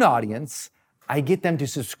my own audience, I get them to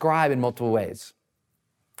subscribe in multiple ways,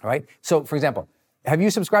 all right? So for example, have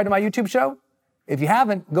you subscribed to my YouTube show? If you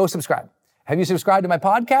haven't, go subscribe. Have you subscribed to my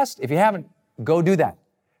podcast? If you haven't, go do that.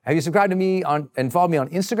 Have you subscribed to me and followed me on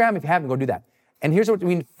Instagram? If you haven't, go do that. And here's what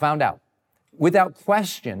we found out. Without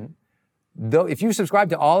question, though, if you subscribe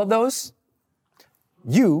to all of those,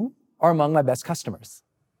 you are among my best customers.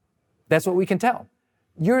 That's what we can tell.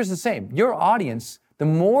 Yours is the same. Your audience, the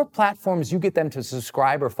more platforms you get them to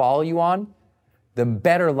subscribe or follow you on, the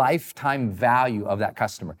better lifetime value of that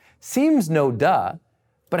customer. Seems no duh,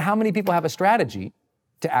 but how many people have a strategy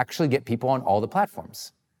to actually get people on all the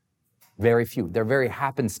platforms? Very few. They're very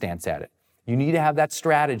happenstance at it. You need to have that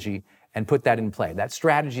strategy and put that in play. That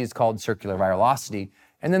strategy is called Circular Viralocity.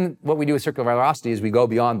 And then what we do with Circular Viralocity is we go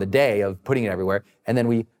beyond the day of putting it everywhere, and then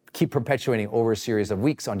we keep perpetuating over a series of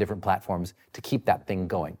weeks on different platforms to keep that thing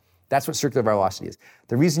going. That's what Circular Viralocity is.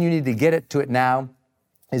 The reason you need to get to it now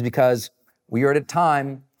is because we are at a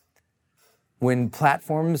time when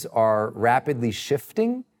platforms are rapidly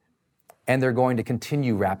shifting, and they're going to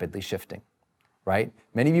continue rapidly shifting, right?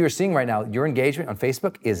 Many of you are seeing right now, your engagement on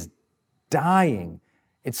Facebook is dying.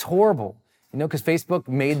 It's horrible, because Facebook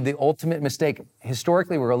made the ultimate mistake.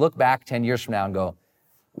 Historically, we're gonna look back 10 years from now and go,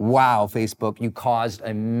 wow, Facebook, you caused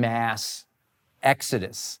a mass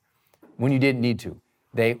exodus when you didn't need to.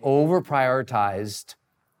 They over-prioritized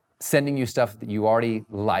sending you stuff that you already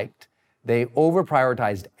liked. They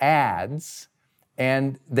over-prioritized ads,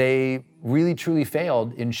 and they really, truly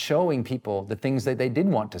failed in showing people the things that they did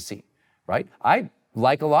want to see, right? I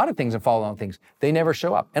like a lot of things and follow on things. They never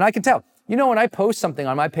show up. And I can tell. When I post something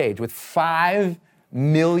on my page with 5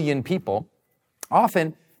 million people,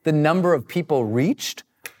 often the number of people reached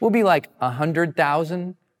will be like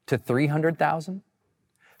 100,000 to 300,000.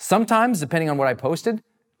 Sometimes, depending on what I posted,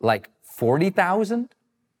 like 40,000.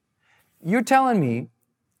 You're telling me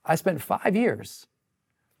I spent 5 years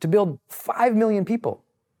to build 5 million people,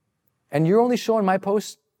 and you're only showing my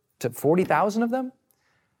posts to 40,000 of them?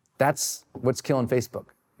 That's what's killing Facebook.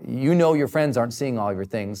 You know your friends aren't seeing all of your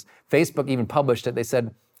things. Facebook even published it. They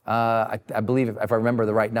said, I believe, if I remember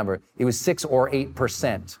the right number, it was 6 or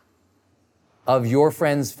 8% of your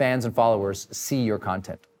friends, fans, and followers see your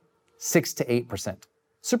content. 6 to 8%.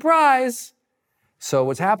 Surprise! So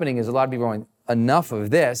what's happening is a lot of people are going, enough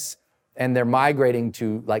of this, and they're migrating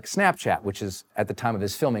to like Snapchat, which is, at the time of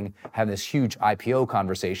this filming, having this huge IPO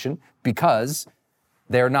conversation because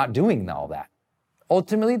they're not doing all that.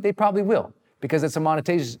 Ultimately, they probably will, because it's a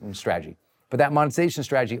monetization strategy. But that monetization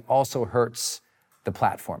strategy also hurts the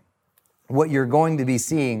platform. What you're going to be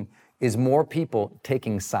seeing is more people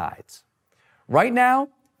taking sides. Right now,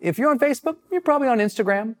 if you're on Facebook, you're probably on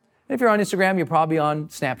Instagram. And if you're on Instagram, you're probably on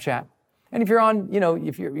Snapchat. And if you're on,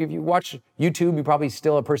 if you watch YouTube, you're probably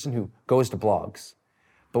still a person who goes to blogs.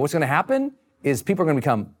 But what's going to happen is people are going to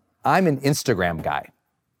become, I'm an Instagram guy.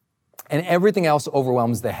 And everything else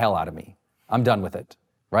overwhelms the hell out of me. I'm done with it,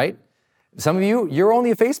 right? Some of you, you're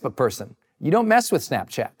only a Facebook person. You don't mess with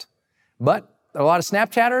Snapchat. But a lot of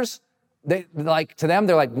Snapchatters, they're like,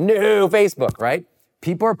 no, Facebook, right?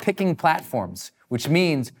 People are picking platforms, which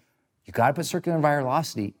means you got to put circular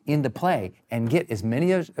virality into play and get as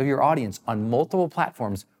many of your audience on multiple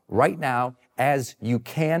platforms right now as you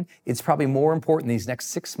can. It's probably more important these next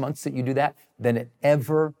 6 months that you do that than it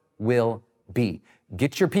ever will be.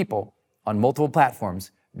 Get your people on multiple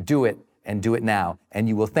platforms, do it, and do it now. And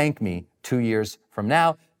you will thank me 2 years from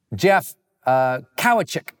now. Jeff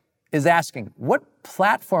Kowachik is asking, what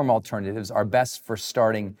platform alternatives are best for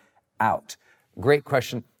starting out? Great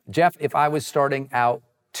question. Jeff, if I was starting out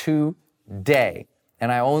today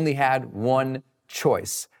and I only had one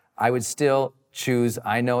choice, I would still choose,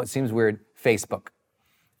 I know it seems weird, Facebook.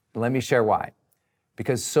 Let me share why.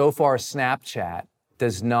 Because so far Snapchat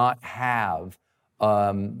does not have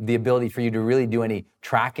the ability for you to really do any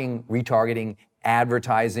tracking, retargeting,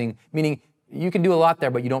 advertising, meaning you can do a lot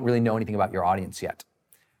there, but you don't really know anything about your audience yet.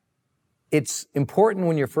 It's important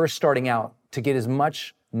when you're first starting out to get as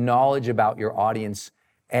much knowledge about your audience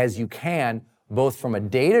as you can, both from a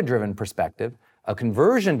data-driven perspective, a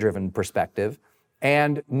conversion-driven perspective,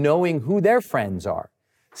 and knowing who their friends are.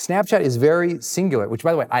 Snapchat is very singular, which,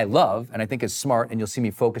 by the way, I love and I think is smart, and you'll see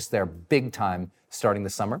me focus there big time starting the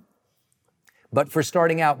summer. But for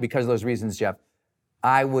starting out, because of those reasons, Jeff,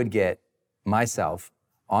 I would get myself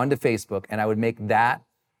onto Facebook and I would make that,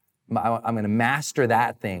 I'm going to master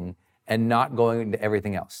that thing and not going into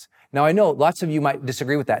everything else. Now, I know lots of you might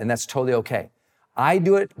disagree with that, and that's totally okay. I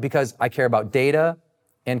do it because I care about data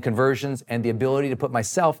and conversions and the ability to put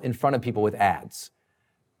myself in front of people with ads.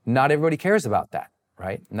 Not everybody cares about that,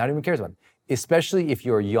 right? Not everyone cares about it. Especially if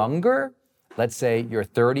you're younger, let's say you're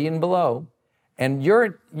 30 and below, and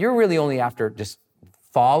you're really only after just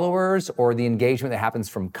followers or the engagement that happens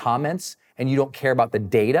from comments, and you don't care about the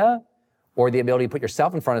data or the ability to put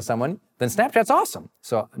yourself in front of someone, then Snapchat's awesome.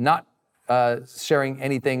 So not sharing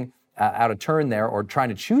anything out of turn there or trying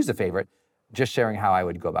to choose a favorite, just sharing how I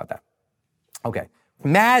would go about that. Okay,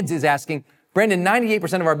 Mads is asking, Brendan,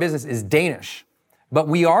 98% of our business is Danish, but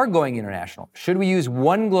we are going international. Should we use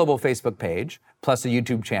one global Facebook page plus a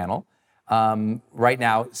YouTube channel, right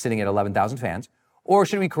now sitting at 11,000 fans, or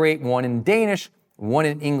should we create one in Danish, one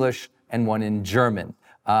in English, and one in German?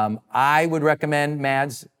 I would recommend,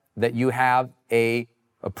 Mads, that you have a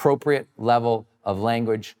appropriate level of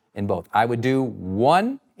language in both. I would do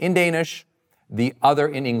one in Danish, the other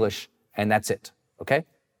in English, and that's it, okay?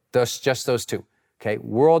 Just those two, okay?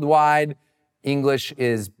 Worldwide, English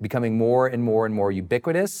is becoming more and more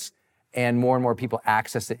ubiquitous, and more people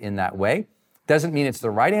access it in that way. Doesn't mean it's the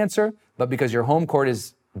right answer, but because your home court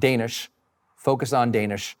is Danish, focus on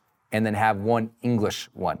Danish, and then have one English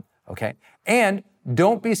one, okay? And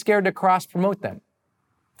don't be scared to cross-promote them.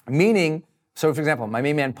 Meaning, so for example, my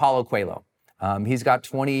main man, Paulo Coelho, he's got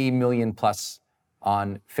 20 million plus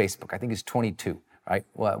on Facebook. I think he's 22, right?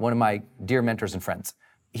 Well, one of my dear mentors and friends.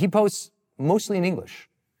 He posts mostly in English.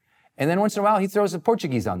 And then once in a while, he throws a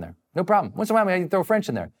Portuguese on there. No problem. Once in a while, he throw French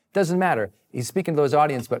in there. Doesn't matter. He's speaking to those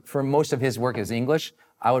audience, but for most of his work is English.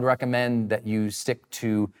 I would recommend that you stick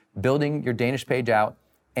to building your Danish page out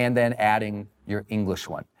and then adding your English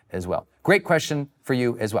one as well. Great question for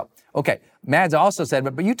you as well. Okay, Mads also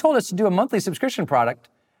said, but you told us to do a monthly subscription product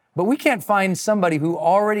But we can't find somebody who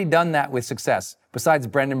already done that with success besides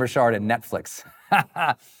Brendon Burchard and Netflix.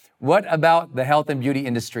 What about the health and beauty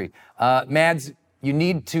industry? Mads, you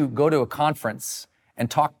need to go to a conference and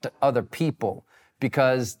talk to other people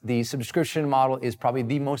because the subscription model is probably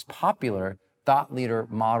the most popular thought leader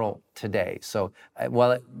model today. So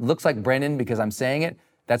while it looks like Brendon because I'm saying it,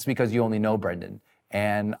 that's because you only know Brendon.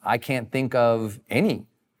 And I can't think of any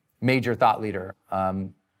major thought leader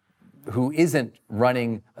who isn't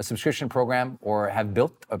running a subscription program or have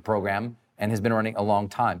built a program and has been running a long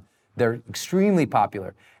time. They're extremely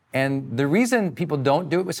popular. And the reason people don't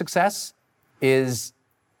do it with success is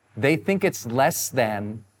they think it's less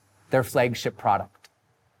than their flagship product.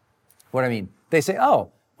 What I mean, they say,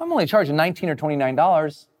 oh, I'm only charging $19 or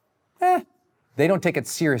 $29. They don't take it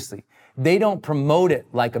seriously. They don't promote it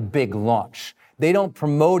like a big launch. They don't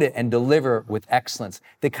promote it and deliver with excellence.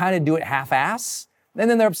 They kind of do it half-ass, and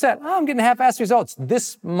then they're upset. Oh, I'm getting half-ass results.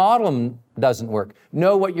 This model doesn't work.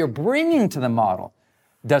 No, what you're bringing to the model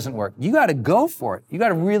doesn't work. You got to go for it. You got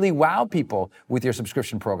to really wow people with your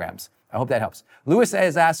subscription programs. I hope that helps. Lewis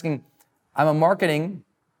is asking, I'm marketing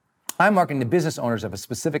to business owners of a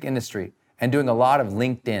specific industry and doing a lot of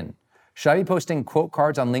LinkedIn. Should I be posting quote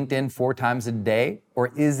cards on LinkedIn 4 times a day,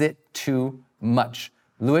 or is it too much?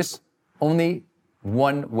 Lewis, only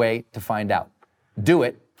one way to find out. Do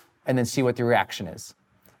it, and then see what the reaction is.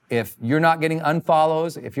 If you're not getting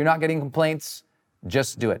unfollows, if you're not getting complaints,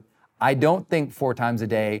 just do it. I don't think 4 times a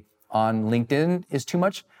day on LinkedIn is too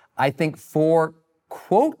much. I think 4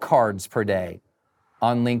 quote cards per day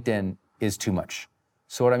on LinkedIn is too much.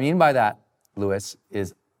 So what I mean by that, Lewis,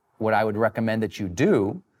 is what I would recommend that you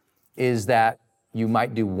do is that you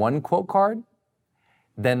might do 1 quote card,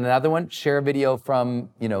 then another one, share a video from,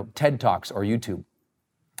 TED Talks or YouTube.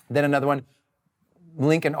 Then another one,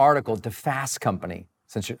 link an article to Fast Company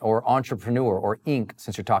or Entrepreneur or Inc.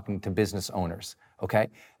 since you're talking to business owners, okay?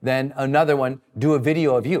 Then another one, do a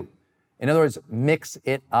video of you. In other words, mix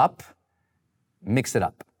it up,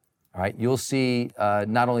 all right? You'll see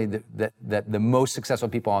not only that the most successful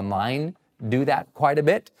people online do that quite a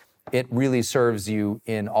bit, it really serves you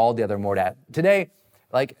in all the other modalities. Today,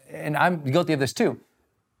 and I'm guilty of this too,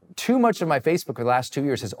 too much of my Facebook for the last 2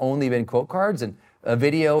 years has only been quote cards and a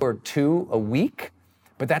video or 2 a week,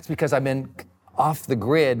 but that's because I've been off the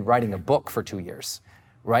grid writing a book for 2 years,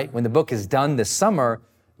 right? When the book is done this summer,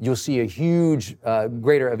 you'll see a huge,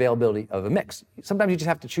 greater availability of a mix. Sometimes you just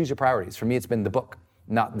have to choose your priorities. For me, it's been the book,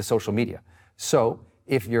 not the social media. So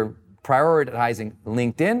if you're prioritizing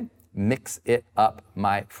LinkedIn, mix it up,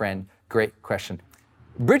 my friend. Great question.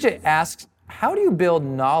 Bridget asks, how do you build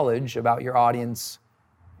knowledge about your audience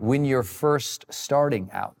when you're first starting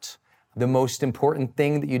out? The most important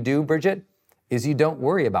thing that you do, Bridget, is you don't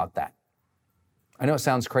worry about that. I know it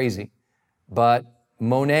sounds crazy, but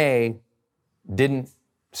Monet didn't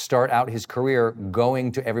start out his career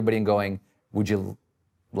going to everybody and going, would you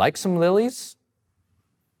like some lilies?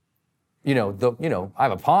 I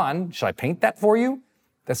have a pond. Should I paint that for you?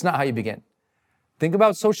 That's not how you begin. Think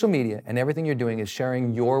about social media, and everything you're doing is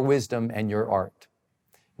sharing your wisdom and your art.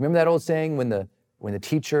 Remember that old saying, when the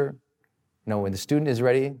student is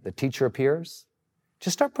ready, the teacher appears?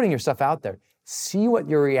 Just start putting yourself out there. See what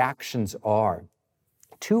your reactions are.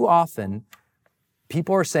 Too often,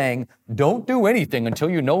 people are saying, don't do anything until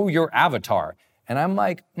you know your avatar. And I'm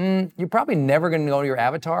like, you're probably never going to know your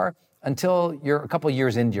avatar until you're a couple of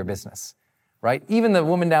years into your business, right? Even the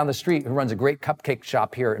woman down the street who runs a great cupcake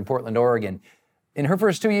shop here in Portland, Oregon, in her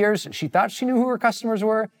first 2 years, she thought she knew who her customers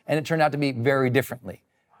were, and it turned out to be very differently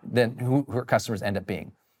than who her customers end up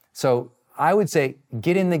being. So I would say,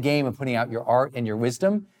 get in the game of putting out your art and your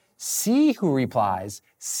wisdom. See who replies,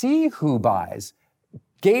 see who buys,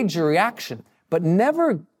 gauge your reaction, but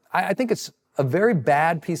never, I think it's a very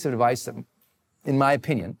bad piece of advice that, in my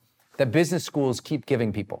opinion, that business schools keep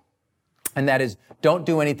giving people. And that is, don't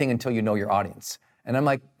do anything until you know your audience. And I'm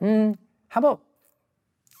like, how about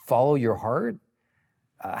follow your heart?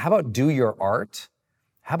 How about do your art?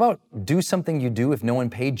 How about do something you do if no one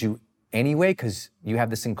paid you anyway, because you have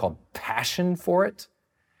this thing called passion for it,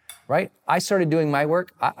 right? I started doing my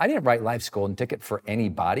work. I didn't write Life's Golden Ticket for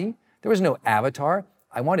anybody. There was no avatar.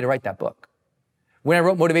 I wanted to write that book. When I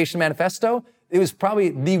wrote Motivation Manifesto, it was probably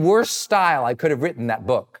the worst style I could have written that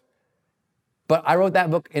book. But I wrote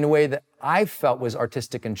that book in a way that I felt was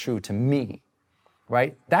artistic and true to me,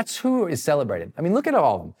 right? That's who is celebrated. I mean, look at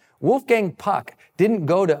all of them. Wolfgang Puck didn't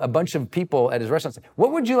go to a bunch of people at his restaurant and say,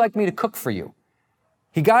 what would you like me to cook for you?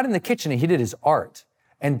 He got in the kitchen and he did his art.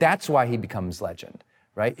 And that's why he becomes legend,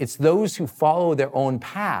 right? It's those who follow their own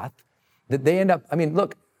path that they end up,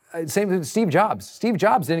 look, Same with Steve Jobs. Steve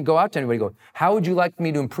Jobs didn't go out to anybody and go, how would you like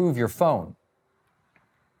me to improve your phone?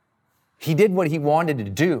 He did what he wanted to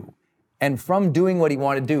do. And from doing what he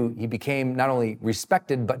wanted to do, he became not only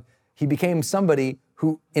respected, but he became somebody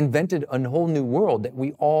who invented a whole new world that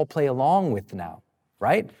we all play along with now,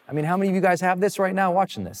 right? I mean, how many of you guys have this right now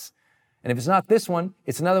watching this? And if it's not this one,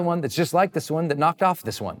 it's another one that's just like this one that knocked off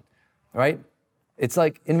this one, right? It's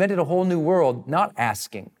like invented a whole new world, not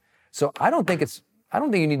asking. So I don't think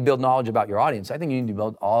you need to build knowledge about your audience. I think you need to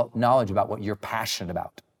build knowledge about what you're passionate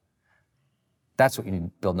about. That's what you need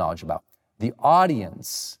to build knowledge about. The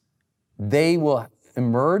audience, they will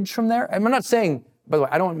emerge from there. And I'm not saying, by the way,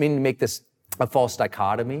 I don't mean to make this a false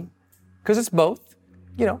dichotomy, because it's both.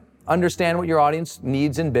 Understand what your audience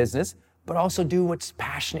needs in business, but also do what's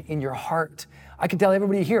passionate in your heart. I can tell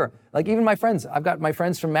everybody here, like even my friends, I've got my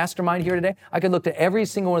friends from Mastermind here today. I could look to every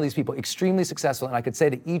single one of these people, extremely successful, and I could say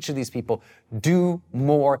to each of these people, do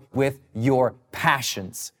more with your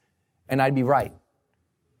passions. And I'd be right.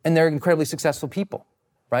 And they're incredibly successful people,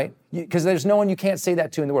 right? Because there's no one you can't say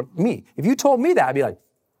that to in the world. Me. If you told me that, I'd be like,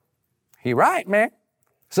 he right, man.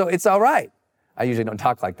 So it's all right. I usually don't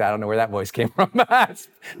talk like that. I don't know where that voice came from.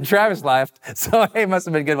 Travis laughed, so it must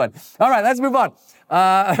have been a good one. All right, let's move on.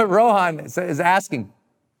 Rohan is asking,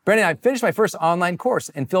 Brendan, I finished my first online course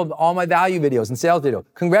and filmed all my value videos and sales video.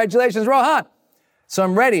 Congratulations, Rohan. So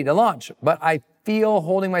I'm ready to launch, but I feel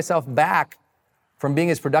holding myself back from being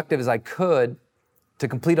as productive as I could to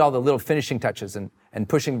complete all the little finishing touches and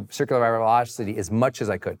pushing circular velocity as much as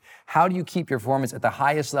I could. How do you keep your performance at the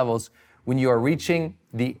highest levels when you are reaching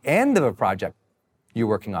the end of a project you're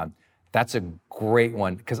working on? That's a great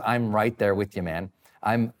one, because I'm right there with you, man.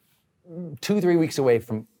 I'm 2-3 weeks away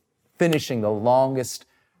from finishing the longest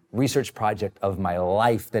research project of my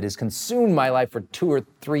life that has consumed my life for 2 or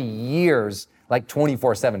 3 years, like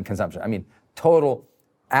 24/7 consumption. I mean, total,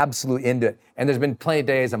 absolute into it. And there's been plenty of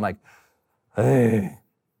days I'm like, hey,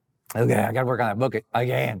 okay, I gotta work on that book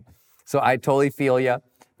again. So I totally feel you.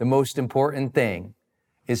 The most important thing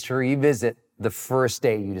is to revisit the first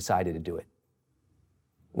day you decided to do it.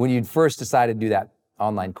 When you first decided to do that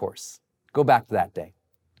online course, go back to that day.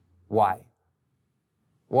 Why?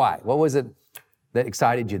 Why? What was it that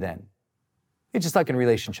excited you then? It's just like in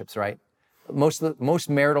relationships, right? Most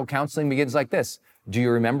marital counseling begins like this. Do you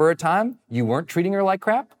remember a time you weren't treating her like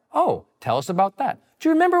crap? Oh, tell us about that. Do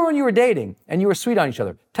you remember when you were dating and you were sweet on each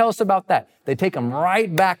other? Tell us about that. They take them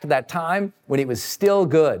right back to that time when it was still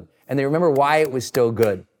good, and they remember why it was still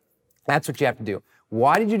good. That's what you have to do.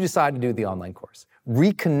 Why did you decide to do the online course?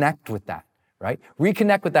 Reconnect with that, right?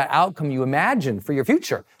 Reconnect with that outcome you imagine for your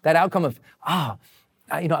future. That outcome of, I'm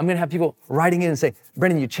going to have people writing in and say,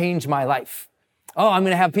 Brendan, you changed my life. Oh, I'm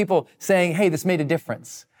going to have people saying, hey, this made a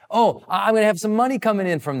difference. Oh, I'm going to have some money coming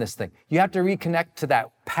in from this thing. You have to reconnect to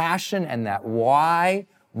that passion and that why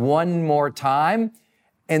one more time.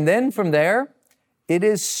 And then from there, it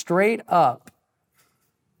is straight up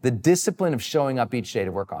the discipline of showing up each day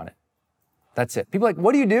to work on it. That's it. People are like,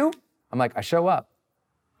 what do you do? I'm like, I show up.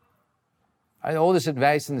 The oldest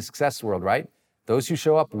advice in the success world, right? Those who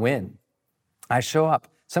show up win. I show up.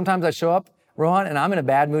 Sometimes I show up, Rohan, and I'm in a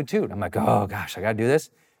bad mood too. I'm like, oh gosh, I gotta do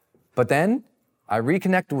this. But then I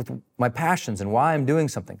reconnect with my passions and why I'm doing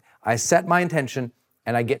something. I set my intention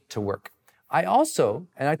and I get to work. I also,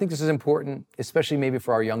 and I think this is important, especially maybe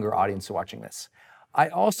for our younger audience watching this, I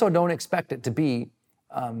also don't expect it to be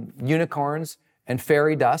unicorns and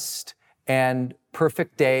fairy dust and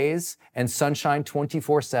perfect days and sunshine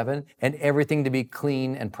 24/7 and everything to be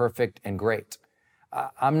clean and perfect and great.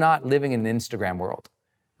 I'm not living in an Instagram world,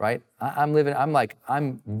 right?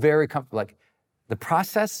 I'm very comfortable. Like, the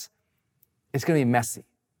process is going to be messy.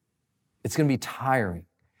 It's going to be tiring,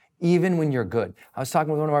 even when you're good. I was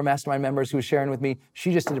talking with one of our mastermind members who was sharing with me,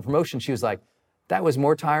 she just did a promotion. She was like, that was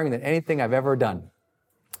more tiring than anything I've ever done.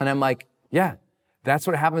 And I'm like, yeah, that's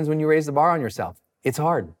what happens when you raise the bar on yourself. It's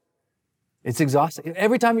hard. It's exhausting.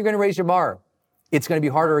 Every time you're going to raise your bar, it's going to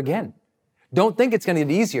be harder again. Don't think it's going to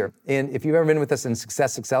get easier. And if you've ever been with us in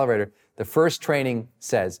Success Accelerator, the first training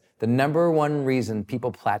says the number one reason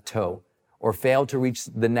people plateau or fail to reach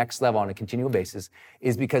the next level on a continual basis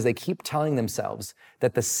is because they keep telling themselves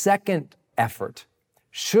that the second effort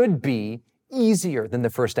should be easier than the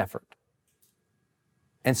first effort.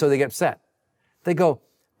 And so they get upset. They go,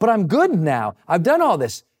 but I'm good now. I've done all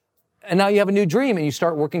this. And now you have a new dream and you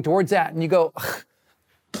start working towards that and you go,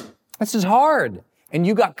 this is hard. And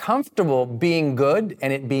you got comfortable being good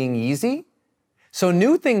and it being easy. So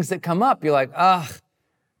new things that come up, you're like,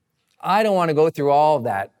 I don't want to go through all of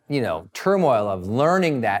that, turmoil of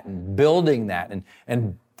learning that and building that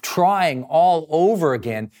and trying all over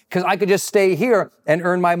again because I could just stay here and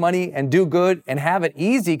earn my money and do good and have it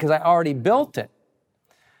easy because I already built it.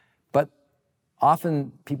 But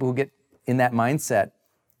often people who get in that mindset,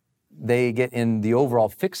 they get in the overall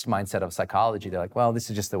fixed mindset of psychology. They're like, well, this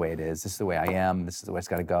is just the way it is. This is the way I am. This is the way it's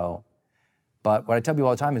got to go. But what I tell people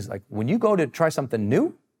all the time is like, when you go to try something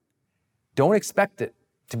new, don't expect it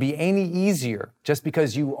to be any easier just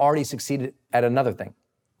because you already succeeded at another thing,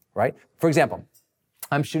 right? For example,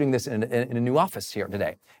 I'm shooting this in a new office here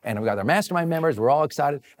today, and we got our mastermind members, we're all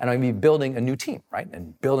excited, and I'm gonna be building a new team, right?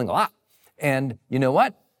 And building a lot. And you know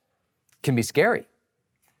what? It can be scary,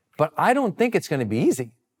 but I don't think it's gonna be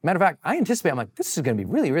easy. Matter of fact, I anticipate, I'm like, this is gonna be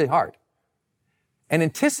really, really hard. And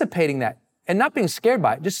anticipating that, and not being scared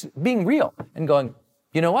by it, just being real and going,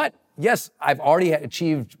 you know what? Yes, I've already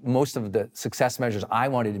achieved most of the success measures I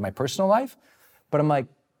wanted in my personal life, but I'm like,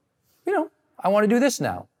 you know, I want to do this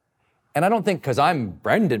now. And I don't think because I'm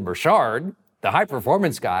Brendon Burchard, the high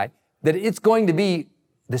performance guy, that it's going to be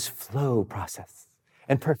this flow process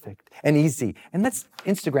and perfect and easy. And that's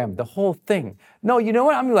Instagram, the whole thing. No, you know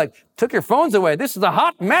what? I'm like, took your phones away. This is a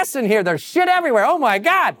hot mess in here. There's shit everywhere. Oh my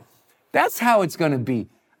God. That's how it's going to be.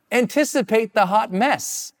 Anticipate the hot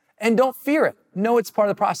mess and don't fear it. Know it's part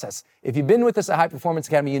of the process. If you've been with us at High Performance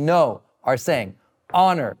Academy, you know our saying,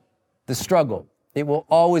 honor the struggle. It will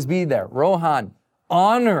always be there. Rohan,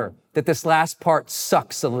 honor that this last part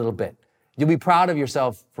sucks a little bit. You'll be proud of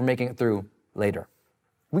yourself for making it through later.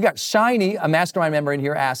 We got Shiny, a mastermind member in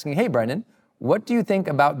here asking, hey, Brendon, what do you think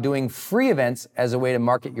about doing free events as a way to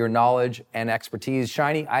market your knowledge and expertise?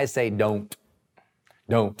 Shiny, I say don't.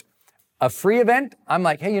 Don't. A free event, I'm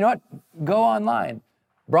like, hey, you know what? Go online.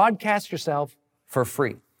 Broadcast yourself for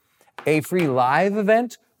free. A free live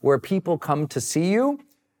event where people come to see you,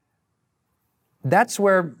 that's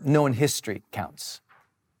where known history counts.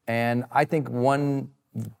 And I think one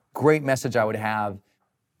great message I would have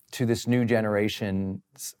to this new generation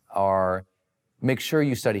are make sure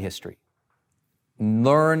you study history.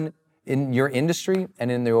 Learn in your industry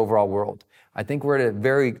and in the overall world. I think we're at a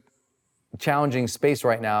very challenging space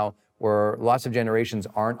right now where lots of generations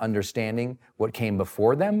aren't understanding what came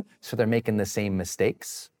before them, so they're making the same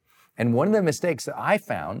mistakes. And one of the mistakes that I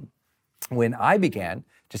found when I began,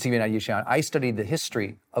 just to give you an idea, Sean, I studied the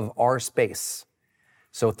history of our space.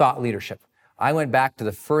 So thought leadership. I went back to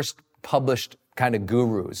the first published kind of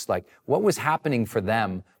gurus, like what was happening for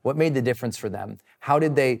them, what made the difference for them, how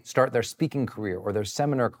did they start their speaking career or their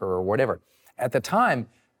seminar career or whatever. At the time,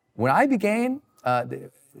 when I began,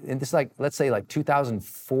 in this let's say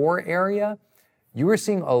 2004 area, you were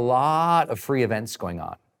seeing a lot of free events going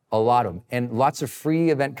on, a lot of them, and lots of free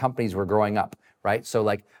event companies were growing up, right? So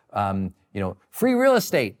free real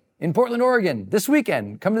estate in Portland, Oregon, this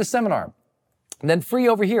weekend, come to the seminar. And then free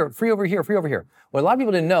over here, free over here, free over here. What a lot of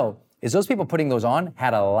people didn't know is those people putting those on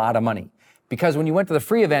had a lot of money. Because when you went to the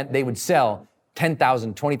free event, they would sell $10,000,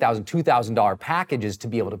 $20,000, $2,000 packages to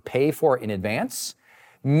be able to pay for it in advance,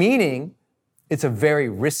 meaning it's a very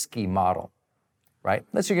risky model, right?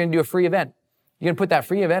 Let's say you're gonna do a free event. You're gonna put that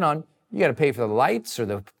free event on, you gotta pay for the lights or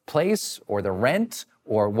the place or the rent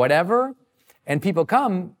or whatever, and people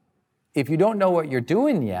come, if you don't know what you're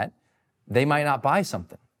doing yet, they might not buy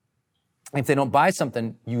something. If they don't buy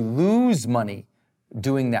something, you lose money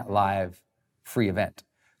doing that live free event.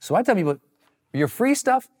 So I tell people, your free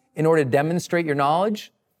stuff, in order to demonstrate your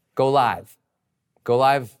knowledge, go live. Go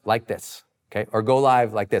live like this, okay? Or go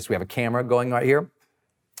live like this. We have a camera going right here.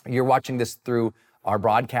 You're watching this through our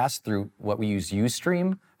broadcast, through what we use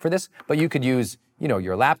Ustream for this, but you could use,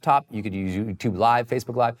 your laptop, you could use YouTube Live,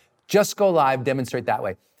 Facebook Live. Just go live, demonstrate that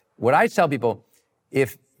way. What I tell people,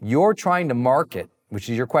 if you're trying to market, which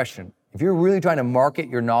is your question, if you're really trying to market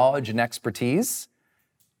your knowledge and expertise,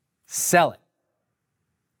 sell it.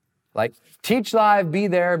 Like, teach live, be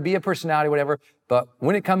there, be a personality, whatever. But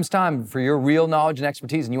when it comes time for your real knowledge and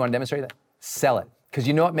expertise and you want to demonstrate that, sell it. Because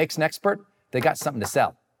you know what makes an expert? They got something to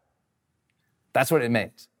sell. That's what it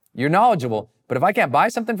makes. You're knowledgeable, but if I can't buy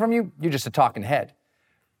something from you, you're just a talking head.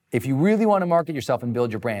 If you really want to market yourself and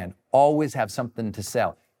build your brand, always have something to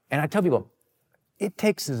sell. And I tell people, it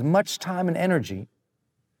takes as much time and energy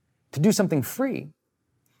to do something free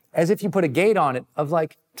as if you put a gate on it of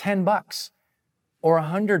like $10 or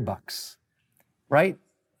 $100, right?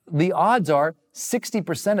 The odds are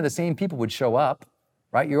 60% of the same people would show up,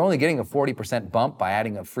 right? You're only getting a 40% bump by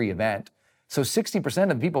adding a free event. So 60% of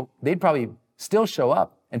the people, they'd probably still show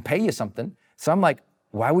up and pay you something. So I'm like,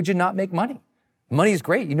 why would you not make money? Money is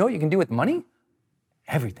great. You know what you can do with money?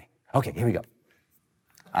 Everything. Okay, here we go.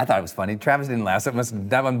 I thought it was funny. Travis didn't laugh.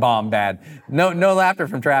 That one bombed bad. No laughter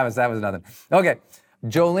from Travis. That was nothing. Okay.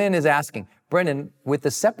 Jolynn is asking, Brendan, with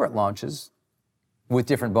the separate launches with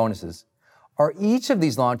different bonuses, are each of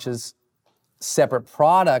these launches separate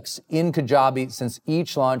products in Kajabi since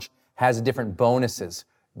each launch has different bonuses?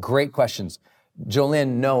 Great questions.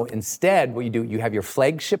 Jolynn, no. Instead, what you do, you have your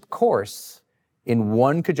flagship course in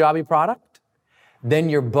one Kajabi product, then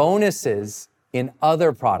your bonuses in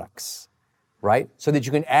other products, right? So that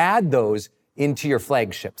you can add those into your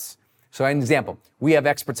flagships. So an example, we have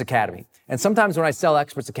Experts Academy. And sometimes when I sell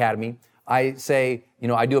Experts Academy, I say,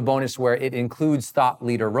 I do a bonus where it includes Thought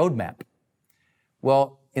Leader Roadmap.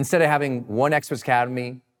 Well, instead of having one Experts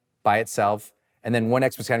Academy by itself and then one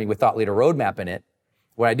Experts Academy with Thought Leader Roadmap in it,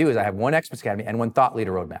 what I do is I have one Experts Academy and one Thought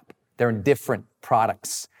Leader Roadmap. They're in different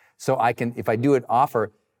products. So I can, if I do an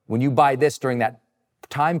offer, when you buy this during that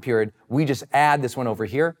time period, we just add this one over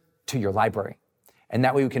here to your library. And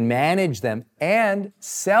that way we can manage them and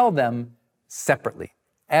sell them separately.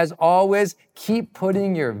 As always, keep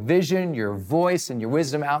putting your vision, your voice, and your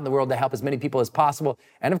wisdom out in the world to help as many people as possible.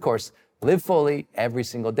 And of course, live fully every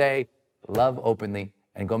single day, love openly,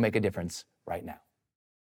 and go make a difference right now.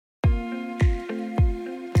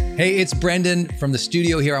 Hey, it's Brendan from the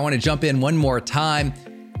studio here. I want to jump in one more time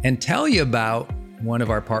and tell you about one of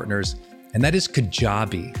our partners, and that is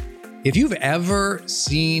Kajabi. If you've ever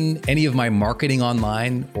seen any of my marketing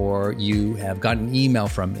online, or you have gotten an email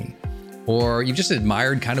from me, or you've just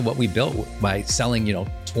admired kind of what we built by selling,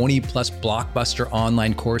 20 plus blockbuster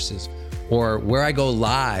online courses, or where I go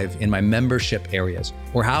live in my membership areas,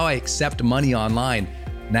 or how I accept money online,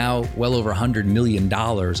 now well over $100 million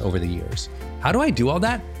over the years. How do I do all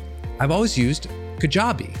that? I've always used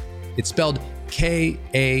Kajabi. It's spelled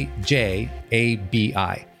Kajabi.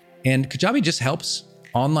 And Kajabi just helps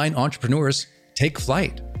online entrepreneurs take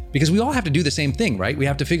flight, because we all have to do the same thing, right? We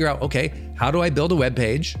have to figure out, okay, how do I build a web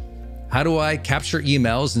page? How do I capture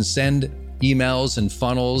emails and send emails and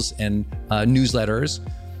funnels and newsletters?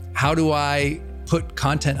 How do I put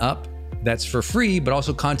content up that's for free, but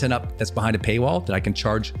also content up that's behind a paywall that I can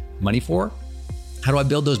charge money for? How do I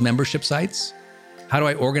build those membership sites? How do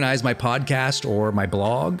I organize my podcast or my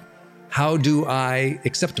blog? How do I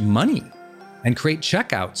accept money and create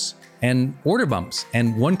checkouts and order bumps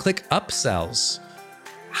and one-click upsells?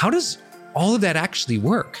 How does all of that actually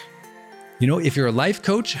work? If you're a life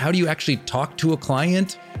coach, how do you actually talk to a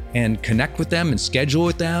client and connect with them and schedule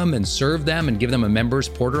with them and serve them and give them a members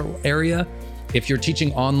portal area? If you're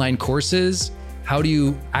teaching online courses, how do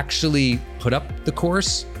you actually put up the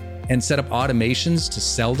course and set up automations to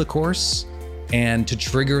sell the course and to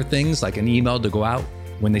trigger things like an email to go out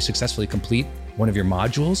when they successfully complete one of your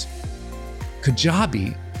modules?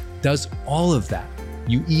 Kajabi does all of that.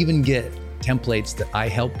 You even get templates that I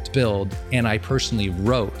helped build and I personally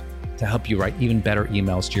wrote to help you write even better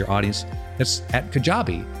emails to your audience. That's at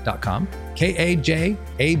kajabi.com,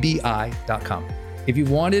 Kajabi.com. If you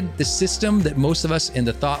wanted the system that most of us in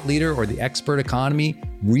the thought leader or the expert economy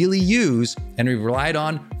really use and we've relied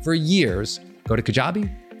on for years, go to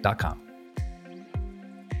kajabi.com.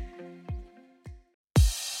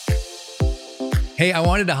 Hey, I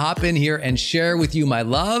wanted to hop in here and share with you my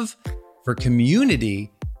love for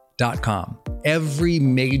community.com. Every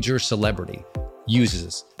major celebrity uses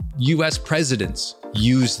this. US presidents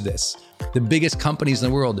use this. The biggest companies in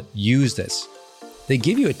the world use this. They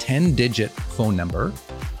give you a 10-digit phone number,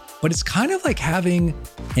 but it's kind of like having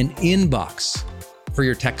an inbox for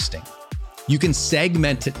your texting. You can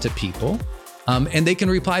segment it to people, and they can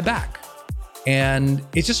reply back. And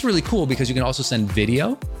it's just really cool because you can also send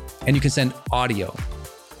video and you can send audio.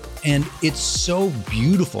 And it's so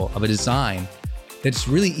beautiful of a design that it's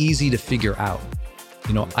really easy to figure out.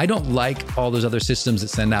 I don't like all those other systems that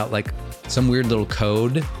send out like some weird little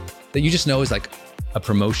code that you just know is like a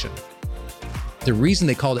promotion. The reason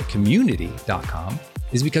they called it community.com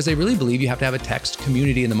is because they really believe you have to have a text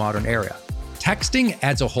community in the modern era. Texting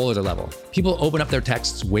adds a whole other level. People open up their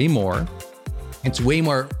texts way more. It's way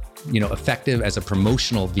more, effective as a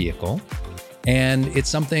promotional vehicle. And it's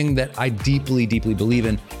something that I deeply, deeply believe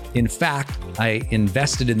in. In fact, I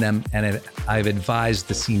invested in them and I've advised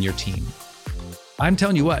the senior team. I'm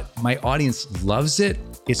telling you what, my audience loves it.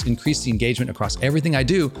 It's increased the engagement across everything I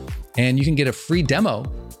do. And you can get a free demo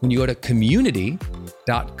when you go to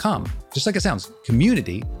community.com. Just like it sounds,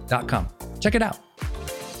 community.com. Check it out.